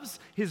loves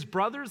his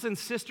brothers and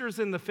sisters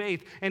in the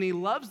faith, and he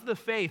loves the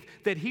faith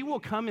that he will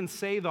come and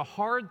say the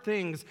hard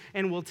things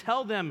and will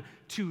tell them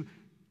to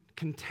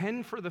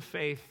contend for the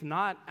faith,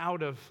 not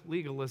out of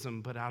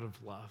legalism, but out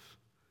of love.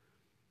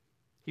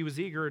 He was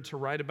eager to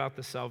write about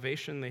the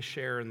salvation they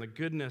share and the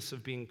goodness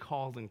of being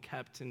called and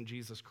kept in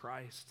Jesus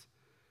Christ.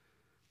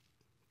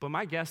 But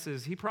my guess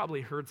is he probably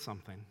heard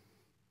something.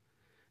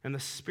 And the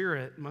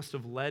Spirit must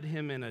have led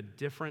him in a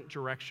different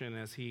direction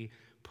as he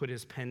put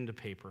his pen to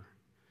paper.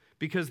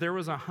 Because there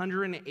was a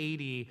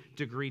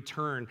 180-degree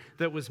turn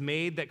that was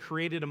made that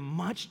created a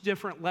much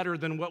different letter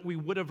than what we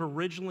would have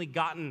originally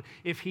gotten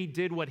if he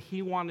did what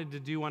he wanted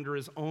to do under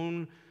his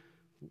own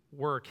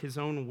work, his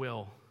own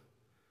will.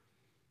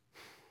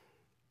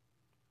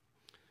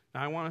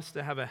 Now, I want us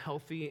to have a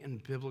healthy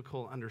and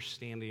biblical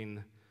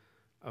understanding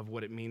of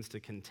what it means to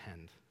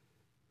contend.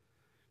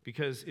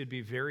 Because it'd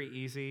be very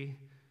easy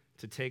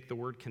to take the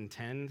word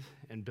contend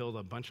and build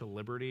a bunch of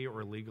liberty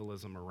or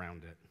legalism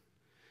around it.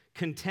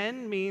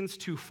 Contend means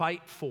to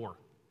fight for.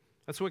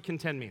 That's what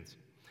contend means.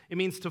 It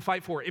means to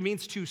fight for. It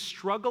means to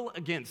struggle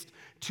against,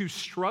 to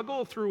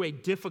struggle through a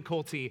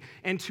difficulty,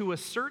 and to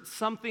assert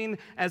something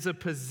as a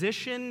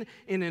position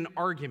in an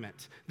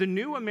argument. The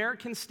New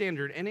American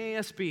Standard,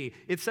 NASB,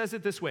 it says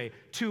it this way: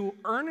 to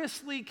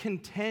earnestly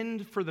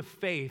contend for the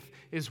faith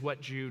is what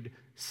Jude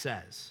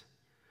says.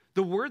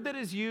 The word that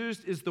is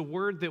used is the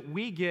word that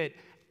we get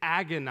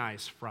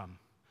agonize from,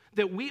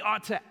 that we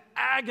ought to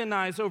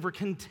agonize over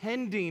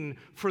contending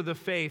for the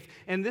faith.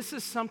 And this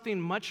is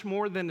something much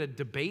more than a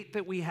debate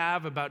that we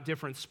have about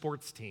different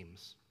sports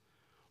teams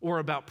or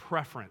about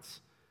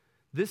preference.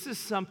 This is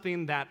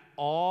something that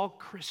all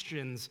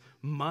Christians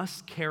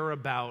must care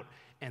about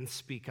and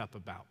speak up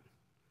about.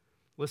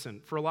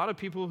 Listen, for a lot of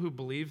people who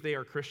believe they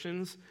are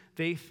Christians,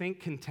 they think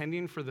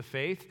contending for the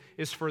faith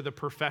is for the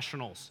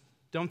professionals,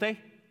 don't they?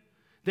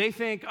 They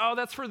think, oh,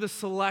 that's for the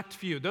select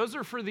few. Those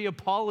are for the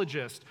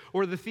apologists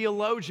or the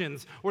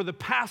theologians or the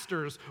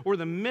pastors or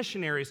the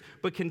missionaries.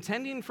 But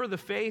contending for the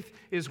faith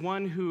is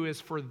one who is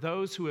for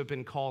those who have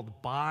been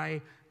called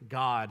by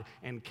God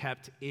and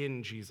kept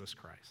in Jesus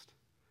Christ.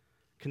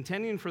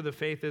 Contending for the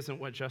faith isn't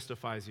what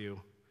justifies you,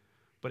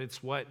 but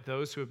it's what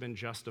those who have been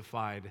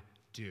justified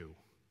do.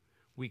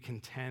 We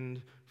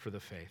contend for the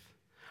faith.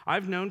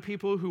 I've known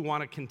people who want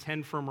to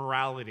contend for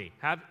morality.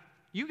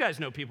 You guys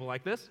know people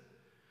like this?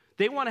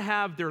 They want to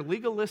have their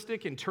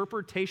legalistic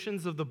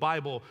interpretations of the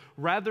Bible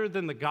rather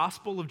than the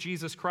gospel of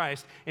Jesus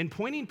Christ. And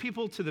pointing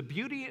people to the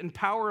beauty and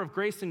power of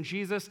grace in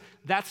Jesus,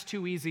 that's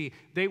too easy.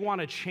 They want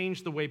to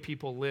change the way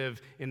people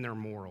live in their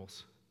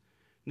morals.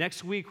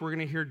 Next week, we're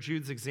going to hear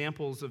Jude's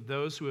examples of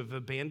those who have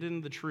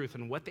abandoned the truth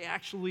and what they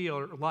actually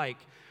are like.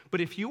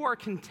 But if you are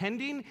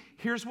contending,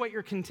 here's what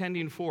you're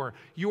contending for.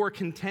 You are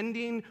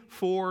contending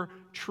for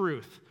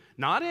truth.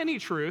 Not any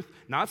truth,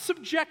 not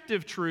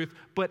subjective truth,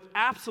 but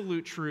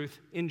absolute truth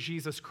in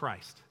Jesus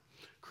Christ.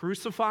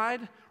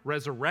 Crucified,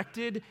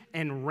 resurrected,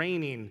 and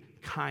reigning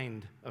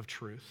kind of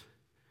truth.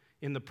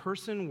 In the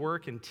person,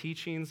 work, and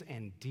teachings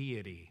and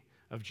deity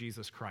of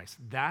Jesus Christ.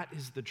 That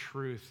is the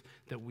truth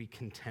that we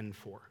contend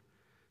for.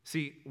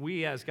 See,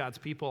 we as God's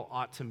people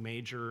ought to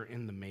major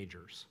in the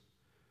majors.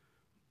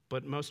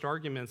 But most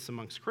arguments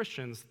amongst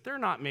Christians, they're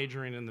not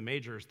majoring in the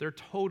majors. They're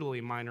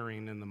totally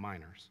minoring in the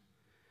minors.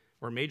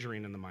 Or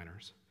majoring in the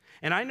minors.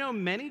 And I know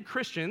many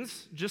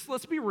Christians, just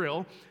let's be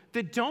real,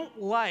 that don't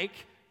like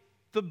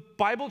the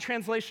Bible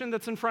translation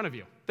that's in front of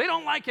you. They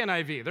don't like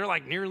NIV. They're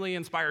like nearly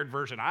inspired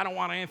version. I don't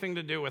want anything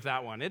to do with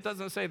that one. It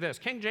doesn't say this.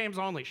 King James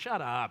only.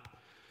 Shut up.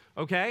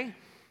 Okay?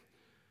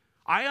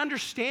 I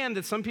understand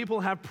that some people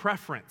have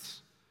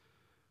preference.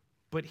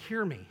 But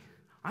hear me.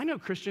 I know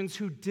Christians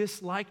who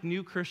dislike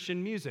new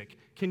Christian music.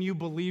 Can you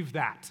believe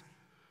that?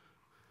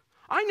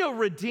 I know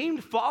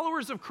redeemed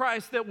followers of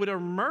Christ that would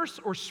immerse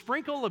or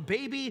sprinkle a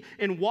baby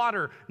in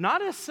water,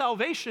 not as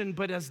salvation,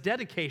 but as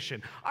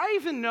dedication. I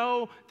even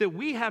know that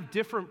we have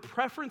different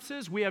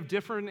preferences, we have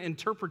different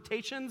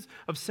interpretations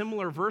of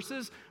similar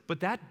verses,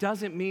 but that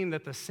doesn't mean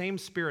that the same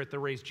Spirit that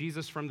raised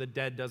Jesus from the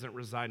dead doesn't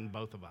reside in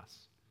both of us.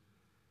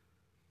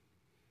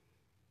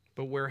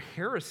 But where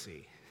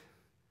heresy,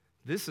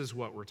 this is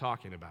what we're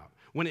talking about.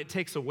 When it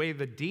takes away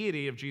the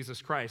deity of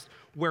Jesus Christ,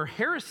 where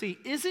heresy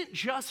isn't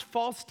just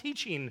false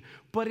teaching,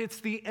 but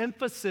it's the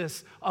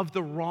emphasis of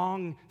the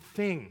wrong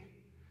thing.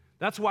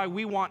 That's why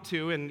we want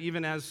to, and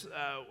even as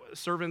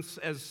servants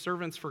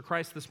for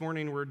Christ this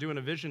morning, we're doing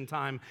a vision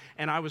time,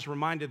 and I was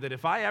reminded that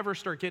if I ever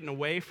start getting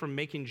away from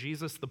making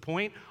Jesus the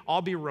point,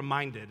 I'll be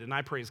reminded, and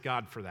I praise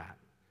God for that.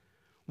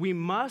 We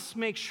must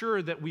make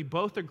sure that we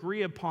both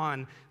agree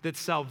upon that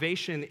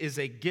salvation is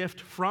a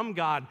gift from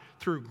God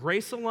through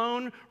grace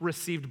alone,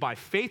 received by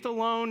faith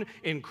alone,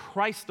 in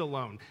Christ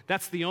alone.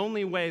 That's the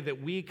only way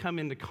that we come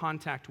into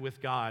contact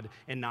with God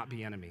and not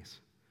be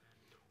enemies.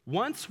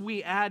 Once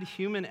we add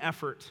human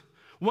effort,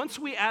 once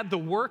we add the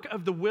work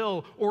of the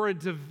will or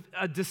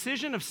a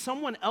decision of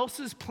someone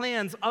else's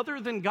plans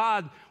other than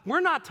God, we're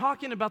not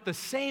talking about the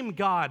same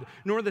God,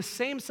 nor the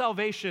same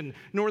salvation,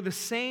 nor the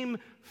same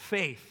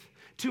faith.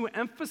 To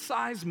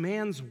emphasize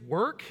man's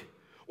work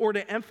or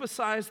to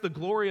emphasize the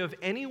glory of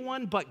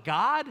anyone but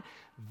God,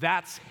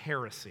 that's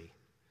heresy.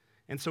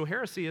 And so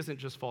heresy isn't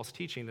just false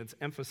teaching, it's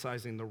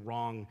emphasizing the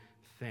wrong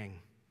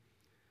thing.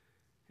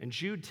 And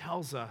Jude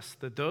tells us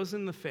that those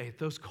in the faith,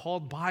 those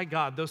called by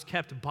God, those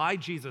kept by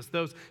Jesus,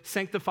 those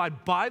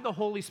sanctified by the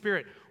Holy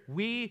Spirit,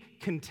 we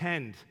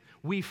contend,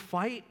 we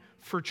fight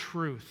for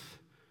truth.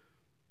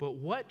 But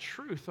what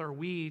truth are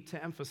we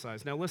to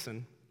emphasize? Now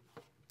listen,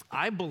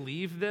 I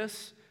believe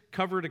this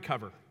cover to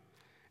cover.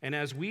 And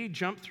as we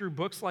jump through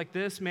books like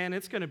this, man,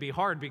 it's going to be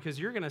hard because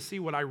you're going to see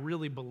what I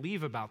really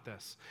believe about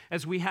this.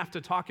 As we have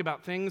to talk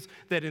about things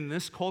that in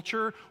this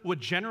culture would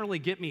generally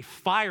get me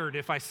fired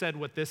if I said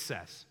what this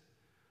says.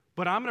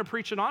 but I'm going to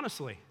preach it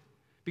honestly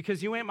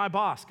because you ain't my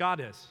boss. God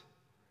is.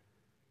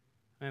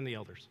 And the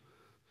elders.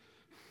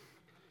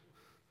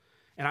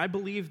 And I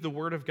believe the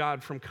Word of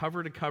God from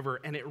cover to cover,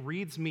 and it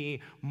reads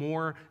me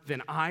more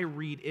than I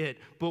read it.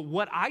 But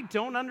what I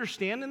don't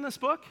understand in this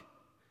book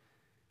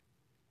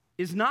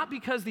is not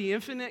because the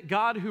infinite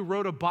God who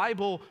wrote a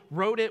Bible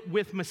wrote it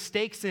with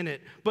mistakes in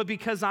it, but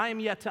because I am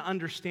yet to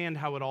understand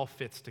how it all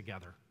fits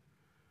together.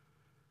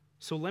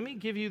 So let me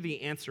give you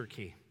the answer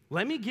key.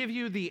 Let me give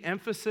you the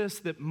emphasis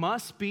that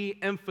must be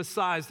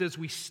emphasized as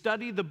we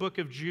study the book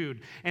of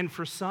Jude. And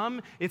for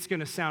some, it's going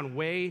to sound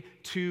way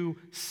too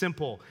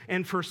simple.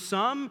 And for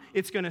some,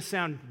 it's going to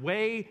sound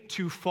way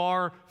too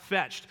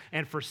far-fetched.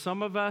 And for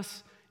some of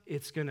us,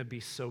 it's going to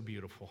be so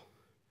beautiful.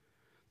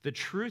 The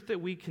truth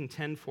that we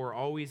contend for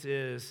always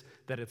is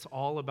that it's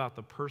all about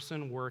the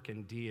person, work,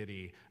 and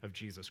deity of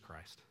Jesus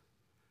Christ.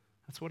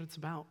 That's what it's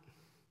about.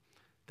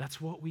 That's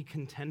what we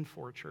contend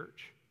for,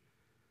 church.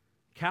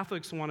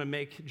 Catholics want to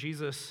make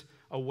Jesus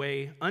a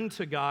way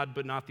unto God,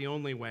 but not the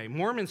only way.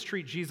 Mormons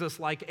treat Jesus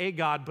like a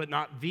God, but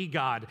not the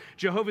God.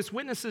 Jehovah's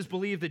Witnesses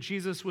believe that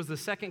Jesus was the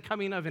second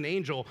coming of an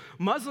angel.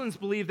 Muslims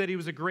believe that he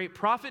was a great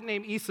prophet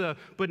named Isa,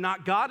 but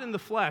not God in the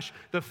flesh.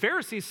 The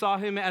Pharisees saw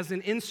him as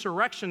an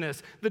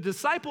insurrectionist. The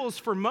disciples,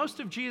 for most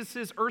of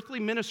Jesus'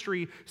 earthly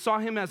ministry, saw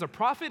him as a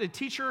prophet, a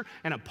teacher,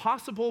 and a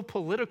possible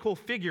political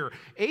figure.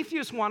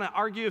 Atheists want to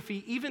argue if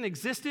he even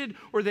existed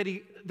or that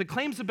the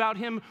claims about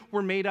him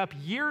were made up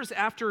years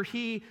after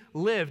he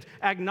lived.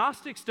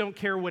 Agnostics don't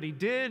care what he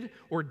did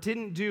or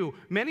didn't do.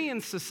 Many in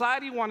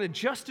society want to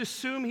just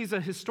assume he's a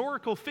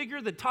historical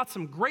figure that taught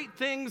some great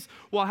things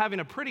while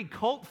having a pretty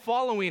cult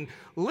following.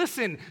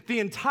 Listen, the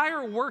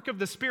entire work of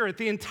the Spirit,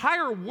 the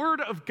entire Word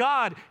of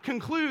God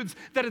concludes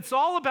that it's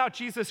all about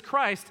Jesus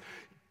Christ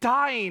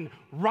dying,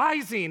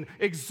 rising,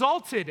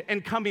 exalted,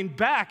 and coming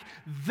back.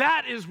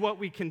 That is what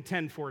we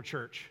contend for,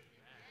 church.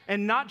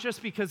 And not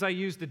just because I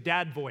used a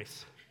dad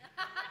voice.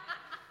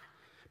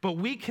 But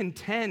we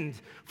contend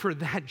for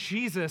that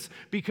Jesus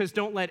because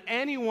don't let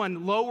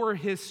anyone lower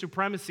his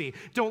supremacy.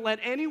 Don't let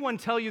anyone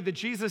tell you that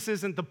Jesus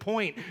isn't the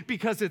point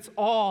because it's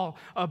all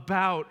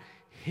about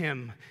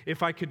him.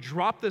 If I could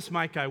drop this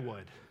mic, I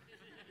would.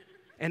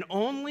 And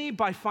only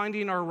by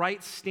finding our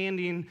right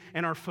standing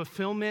and our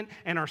fulfillment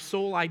and our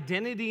soul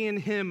identity in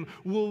him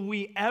will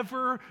we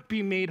ever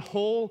be made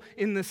whole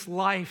in this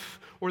life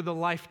or the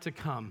life to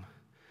come.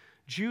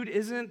 Jude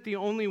isn't the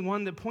only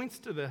one that points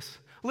to this.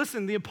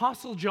 Listen, the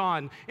Apostle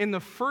John, in the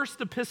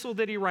first epistle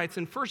that he writes,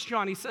 in 1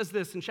 John, he says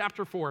this in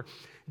chapter 4,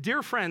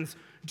 "Dear friends,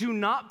 do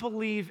not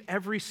believe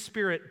every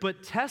spirit,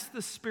 but test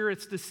the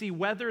spirits to see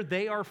whether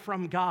they are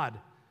from God,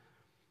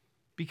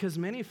 because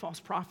many false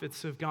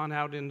prophets have gone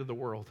out into the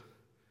world.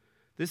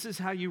 This is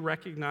how you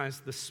recognize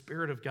the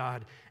Spirit of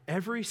God.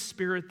 Every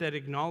spirit that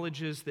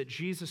acknowledges that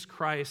Jesus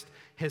Christ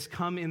has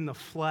come in the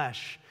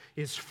flesh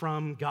is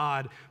from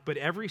God, but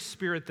every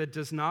spirit that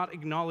does not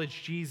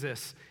acknowledge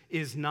Jesus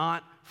is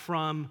not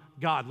from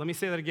God." Let me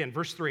say that again,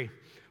 verse 3.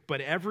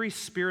 "But every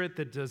spirit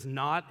that does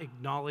not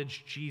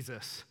acknowledge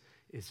Jesus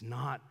is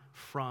not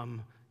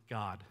from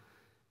God.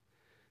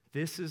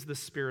 This is the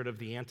spirit of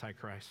the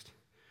Antichrist,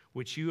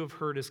 which you have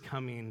heard is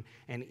coming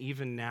and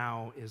even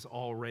now is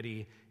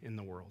already in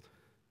the world."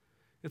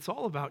 It's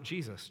all about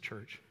Jesus,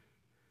 church.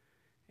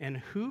 And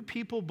who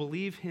people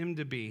believe him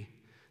to be,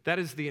 that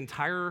is the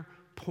entire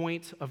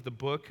point of the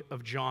book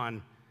of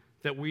John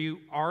that we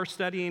are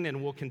studying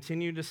and will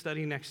continue to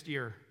study next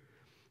year.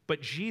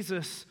 But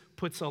Jesus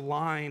puts a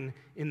line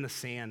in the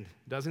sand,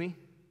 doesn't he?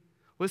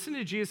 Listen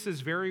to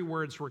Jesus' very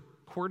words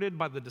recorded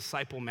by the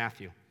disciple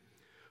Matthew.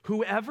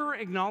 "Whoever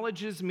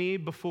acknowledges me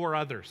before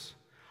others,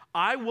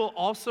 I will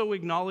also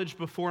acknowledge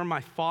before my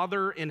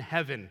Father in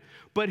heaven.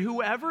 But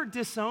whoever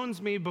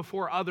disowns me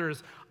before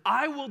others,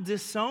 I will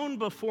disown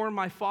before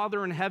my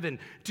Father in heaven.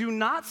 Do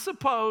not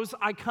suppose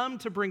I come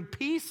to bring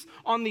peace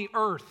on the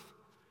earth.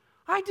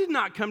 I did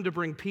not come to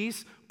bring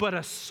peace, but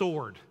a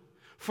sword.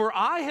 For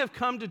I have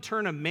come to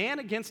turn a man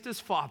against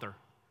his father,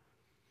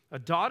 a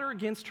daughter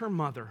against her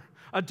mother,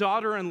 a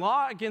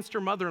daughter-in-law against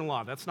her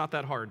mother-in-law." That's not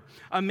that hard.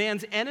 "A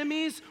man's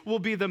enemies will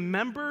be the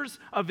members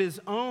of his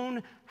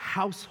own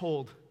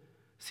household."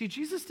 See,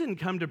 Jesus didn't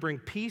come to bring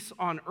peace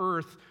on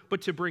earth,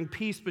 but to bring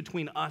peace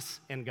between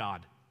us and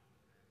God.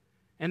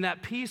 And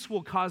that peace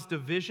will cause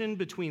division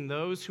between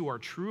those who are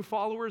true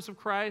followers of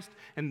Christ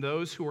and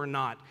those who are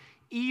not,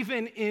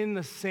 even in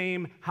the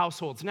same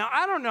households. Now,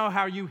 I don't know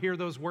how you hear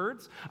those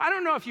words. I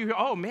don't know if you hear,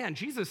 "Oh man,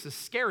 Jesus is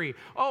scary.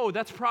 Oh,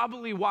 that's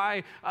probably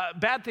why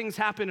bad things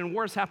happen and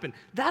wars happen."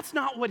 That's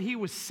not what he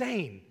was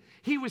saying.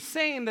 He was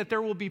saying that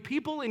there will be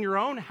people in your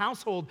own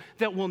household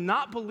that will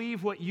not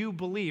believe what you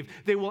believe.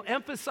 They will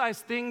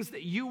emphasize things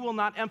that you will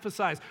not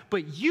emphasize,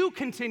 but you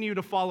continue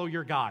to follow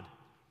your God,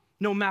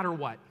 no matter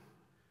what.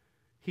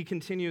 He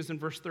continues in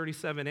verse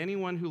 37,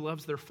 anyone who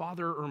loves their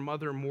father or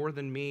mother more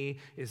than me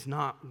is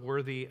not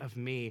worthy of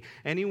me.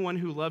 Anyone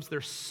who loves their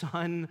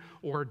son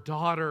or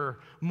daughter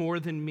more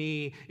than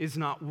me is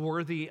not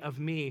worthy of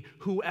me.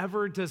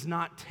 Whoever does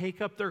not take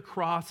up their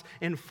cross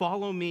and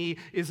follow me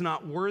is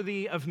not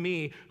worthy of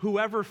me.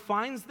 Whoever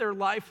finds their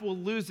life will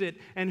lose it,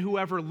 and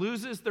whoever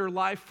loses their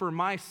life for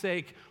my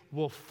sake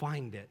will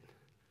find it.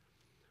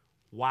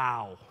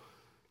 Wow.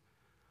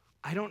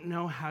 I don't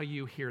know how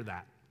you hear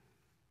that.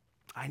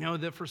 I know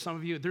that for some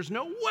of you, there's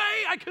no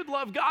way I could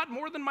love God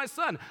more than my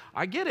son.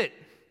 I get it.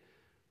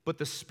 But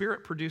the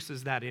Spirit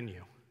produces that in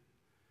you.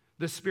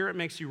 The Spirit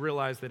makes you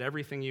realize that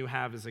everything you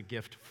have is a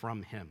gift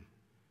from Him.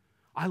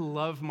 I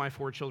love my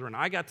 4 children.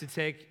 I got to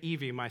take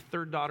Evie, my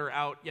 3rd daughter,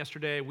 out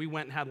yesterday. We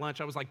went and had lunch.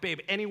 I was like,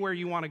 babe, anywhere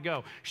you want to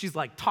go. She's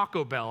like,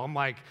 Taco Bell. I'm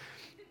like,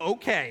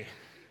 okay.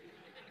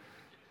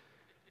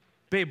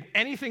 Babe,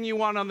 anything you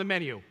want on the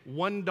menu.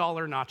 $1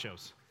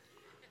 nachos.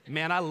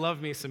 Man, I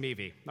love me some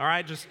Evie, all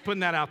right? Just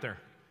putting that out there.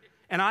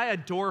 And I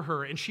adore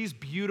her, and she's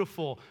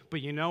beautiful, but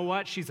you know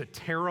what? She's a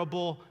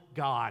terrible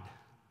God.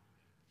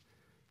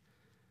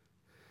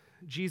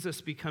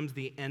 Jesus becomes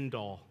the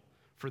end-all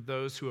for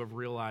those who have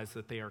realized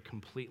that they are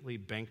completely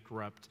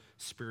bankrupt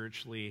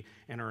spiritually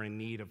and are in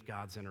need of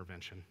God's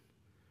intervention.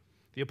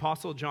 The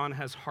Apostle John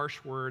has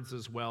harsh words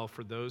as well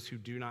for those who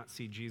do not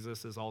see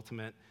Jesus as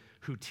ultimate,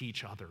 who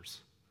teach others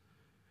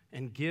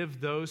and give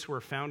those who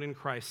are found in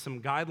Christ some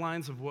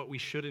guidelines of what we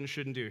should and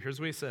shouldn't do. Here's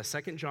what he says,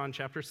 2 John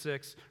chapter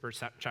 6,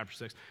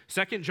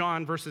 2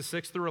 John verses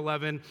 6 through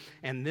 11,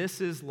 and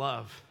this is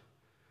love,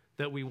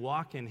 that we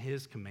walk in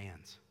his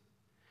commands.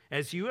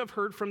 As you have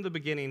heard from the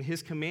beginning,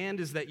 his command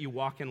is that you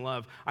walk in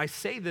love. I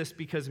say this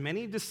because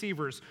many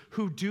deceivers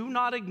who do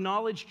not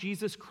acknowledge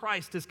Jesus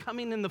Christ as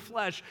coming in the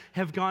flesh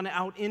have gone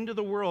out into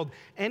the world.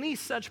 Any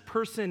such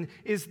person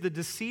is the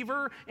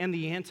deceiver and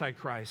the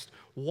antichrist.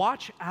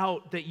 Watch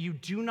out that you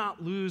do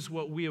not lose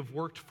what we have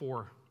worked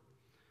for,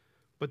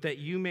 but that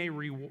you may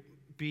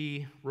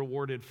be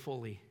rewarded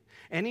fully.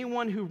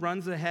 Anyone who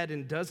runs ahead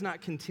and does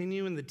not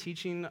continue in the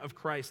teaching of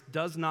Christ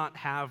does not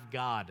have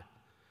God.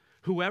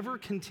 Whoever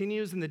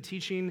continues in the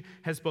teaching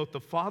has both the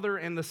Father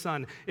and the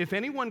Son. If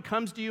anyone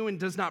comes to you and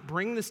does not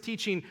bring this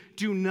teaching,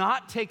 do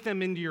not take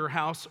them into your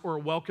house or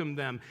welcome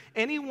them.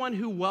 Anyone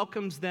who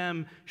welcomes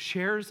them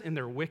shares in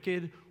their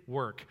wicked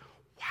work.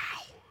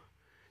 Wow.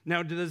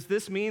 Now, does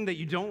this mean that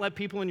you don't let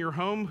people in your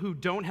home who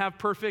don't have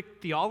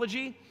perfect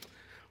theology?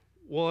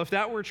 Well, if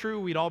that were true,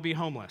 we'd all be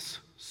homeless.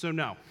 So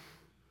no.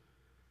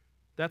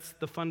 That's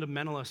the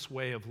fundamentalist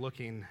way of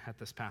looking at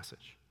this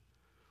passage.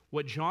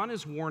 What John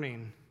is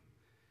warning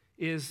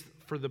is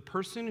for the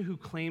person who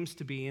claims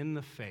to be in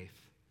the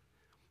faith,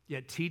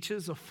 yet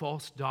teaches a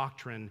false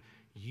doctrine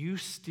you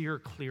steer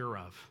clear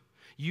of,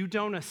 you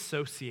don't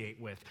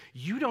associate with,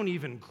 you don't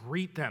even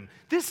greet them.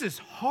 This is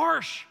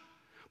harsh,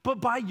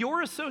 but by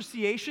your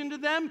association to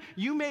them,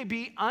 you may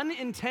be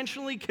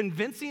unintentionally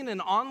convincing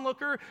an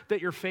onlooker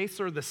that your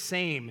faiths are the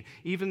same,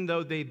 even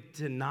though they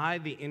deny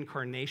the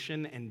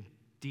incarnation and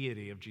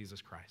deity of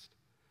Jesus Christ.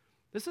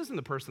 This isn't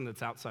the person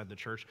that's outside the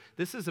church.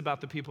 This is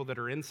about the people that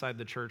are inside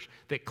the church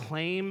that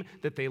claim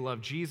that they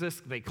love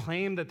Jesus. They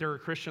claim that they're a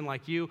Christian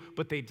like you,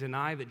 but they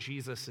deny that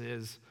Jesus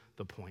is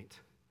the point.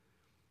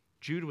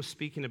 Jude was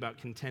speaking about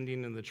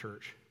contending in the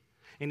church.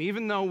 And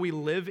even though we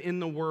live in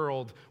the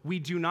world, we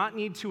do not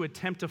need to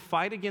attempt to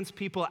fight against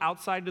people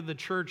outside of the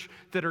church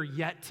that are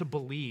yet to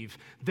believe.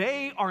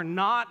 They are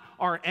not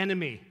our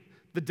enemy.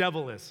 The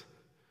devil is.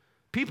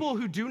 People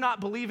who do not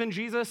believe in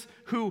Jesus,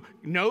 who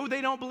know they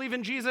don't believe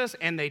in Jesus,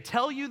 and they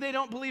tell you they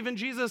don't believe in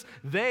Jesus,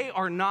 they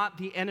are not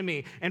the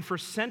enemy. And for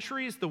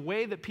centuries, the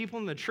way that people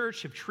in the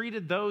church have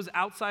treated those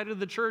outside of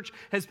the church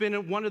has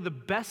been one of the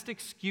best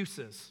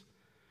excuses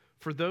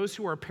for those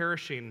who are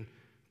perishing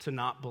to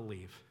not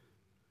believe.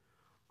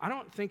 I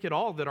don't think at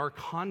all that our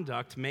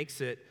conduct makes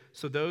it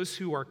so those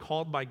who are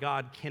called by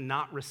God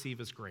cannot receive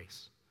his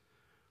grace.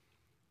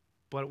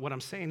 But what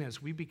I'm saying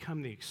is we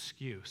become the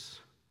excuse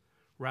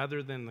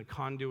rather than the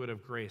conduit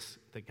of grace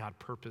that God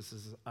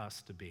purposes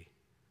us to be.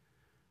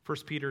 1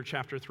 Peter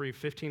chapter 3,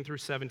 15 through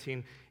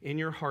 17, in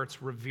your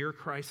hearts revere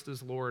Christ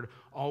as Lord.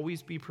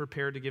 Always be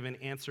prepared to give an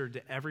answer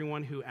to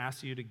everyone who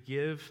asks you to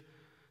give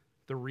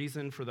the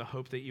reason for the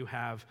hope that you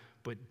have,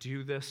 but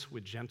do this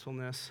with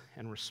gentleness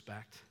and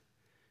respect,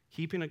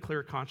 keeping a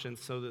clear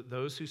conscience so that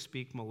those who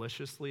speak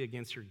maliciously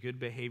against your good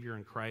behavior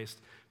in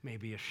Christ may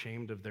be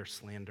ashamed of their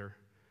slander.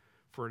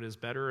 For it is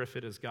better, if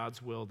it is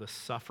God's will, to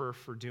suffer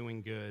for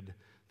doing good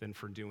than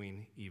for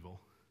doing evil.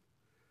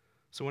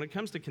 So when it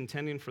comes to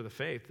contending for the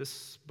faith,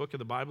 this book of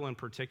the Bible in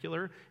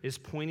particular is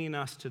pointing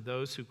us to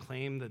those who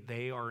claim that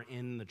they are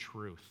in the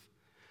truth.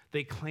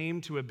 They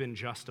claim to have been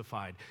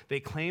justified. They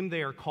claim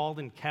they are called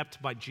and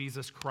kept by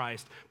Jesus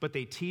Christ, but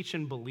they teach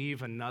and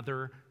believe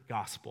another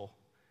gospel.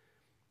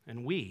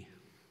 And we,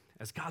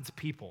 as God's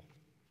people,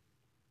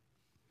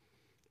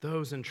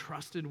 those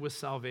entrusted with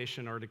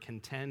salvation, are to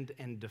contend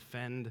and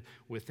defend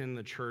within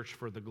the church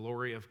for the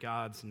glory of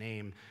God's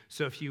name.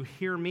 So if you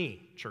hear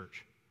me,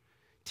 church,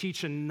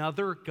 teach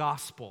another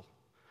gospel,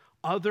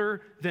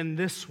 other than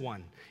this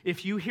one.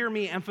 If you hear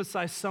me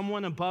emphasize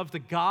someone above the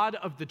God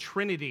of the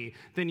Trinity,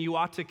 then you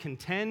ought to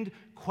contend,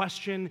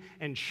 question,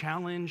 and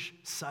challenge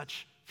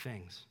such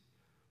things.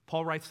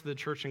 Paul writes to the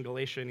church in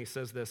Galatia, and he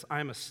says this, I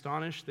am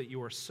astonished that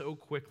you are so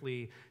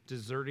quickly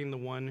deserting the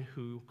one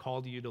who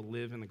called you to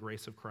live in the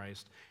grace of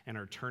Christ and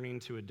are turning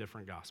to a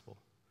different gospel,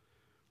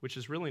 which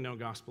is really no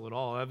gospel at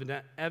all.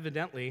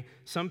 Evidently,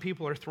 some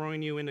people are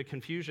throwing you into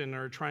confusion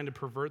or trying to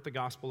pervert the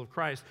gospel of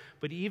Christ.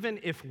 But even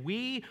if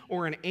we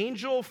or an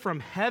angel from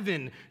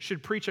heaven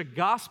should preach a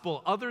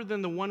gospel other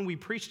than the one we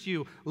preach to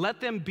you,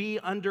 let them be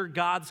under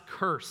God's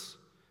curse.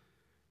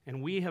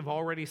 And we have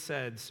already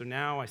said, so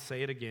now I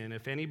say it again,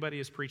 if anybody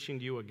is preaching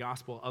to you a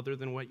gospel other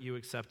than what you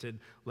accepted,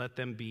 let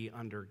them be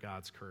under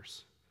God's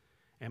curse.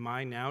 Am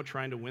I now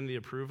trying to win the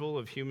approval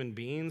of human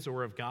beings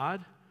or of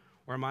God?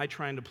 Or am I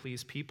trying to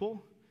please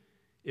people?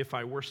 If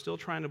I were still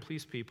trying to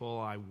please people,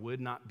 I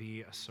would not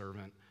be a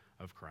servant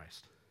of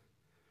Christ.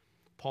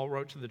 Paul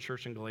wrote to the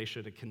church in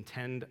Galatia to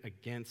contend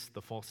against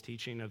the false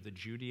teaching of the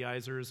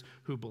Judaizers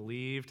who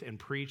believed and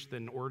preached that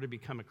in order to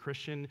become a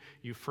Christian,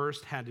 you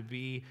first had to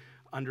be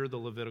under the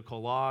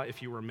Levitical law.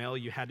 If you were male,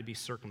 you had to be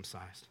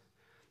circumcised.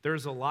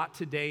 There's a lot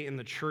today in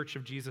the church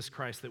of Jesus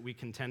Christ that we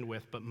contend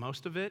with, but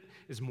most of it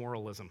is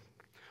moralism.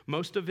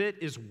 Most of it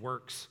is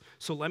works.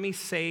 So let me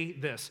say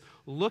this.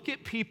 Look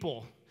at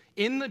people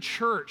in the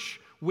church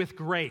with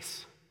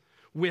grace,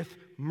 with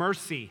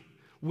mercy,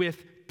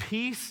 with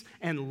peace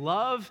and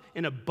love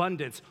in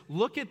abundance.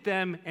 Look at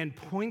them and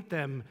point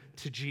them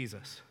to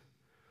Jesus.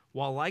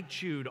 While like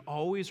Jude,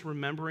 always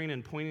remembering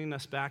and pointing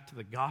us back to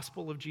the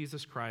gospel of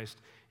Jesus Christ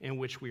in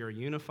which we are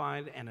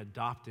unified and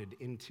adopted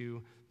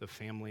into the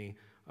family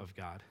of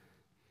God.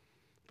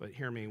 But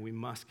hear me, we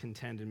must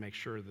contend and make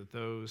sure that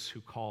those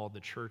who call the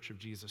church of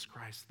Jesus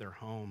Christ their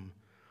home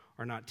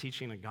are not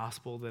teaching a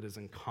gospel that is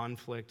in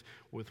conflict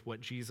with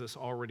what Jesus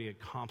already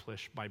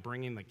accomplished by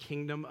bringing the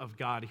kingdom of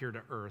God here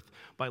to earth,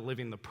 by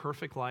living the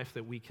perfect life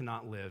that we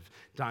cannot live,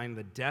 dying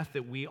the death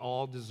that we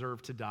all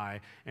deserve to die,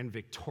 and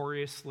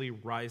victoriously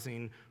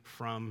rising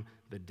from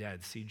the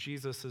dead. See,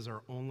 Jesus is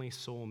our only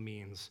sole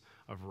means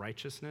of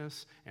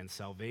righteousness and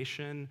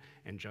salvation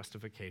and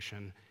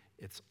justification.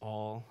 It's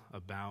all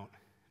about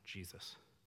Jesus.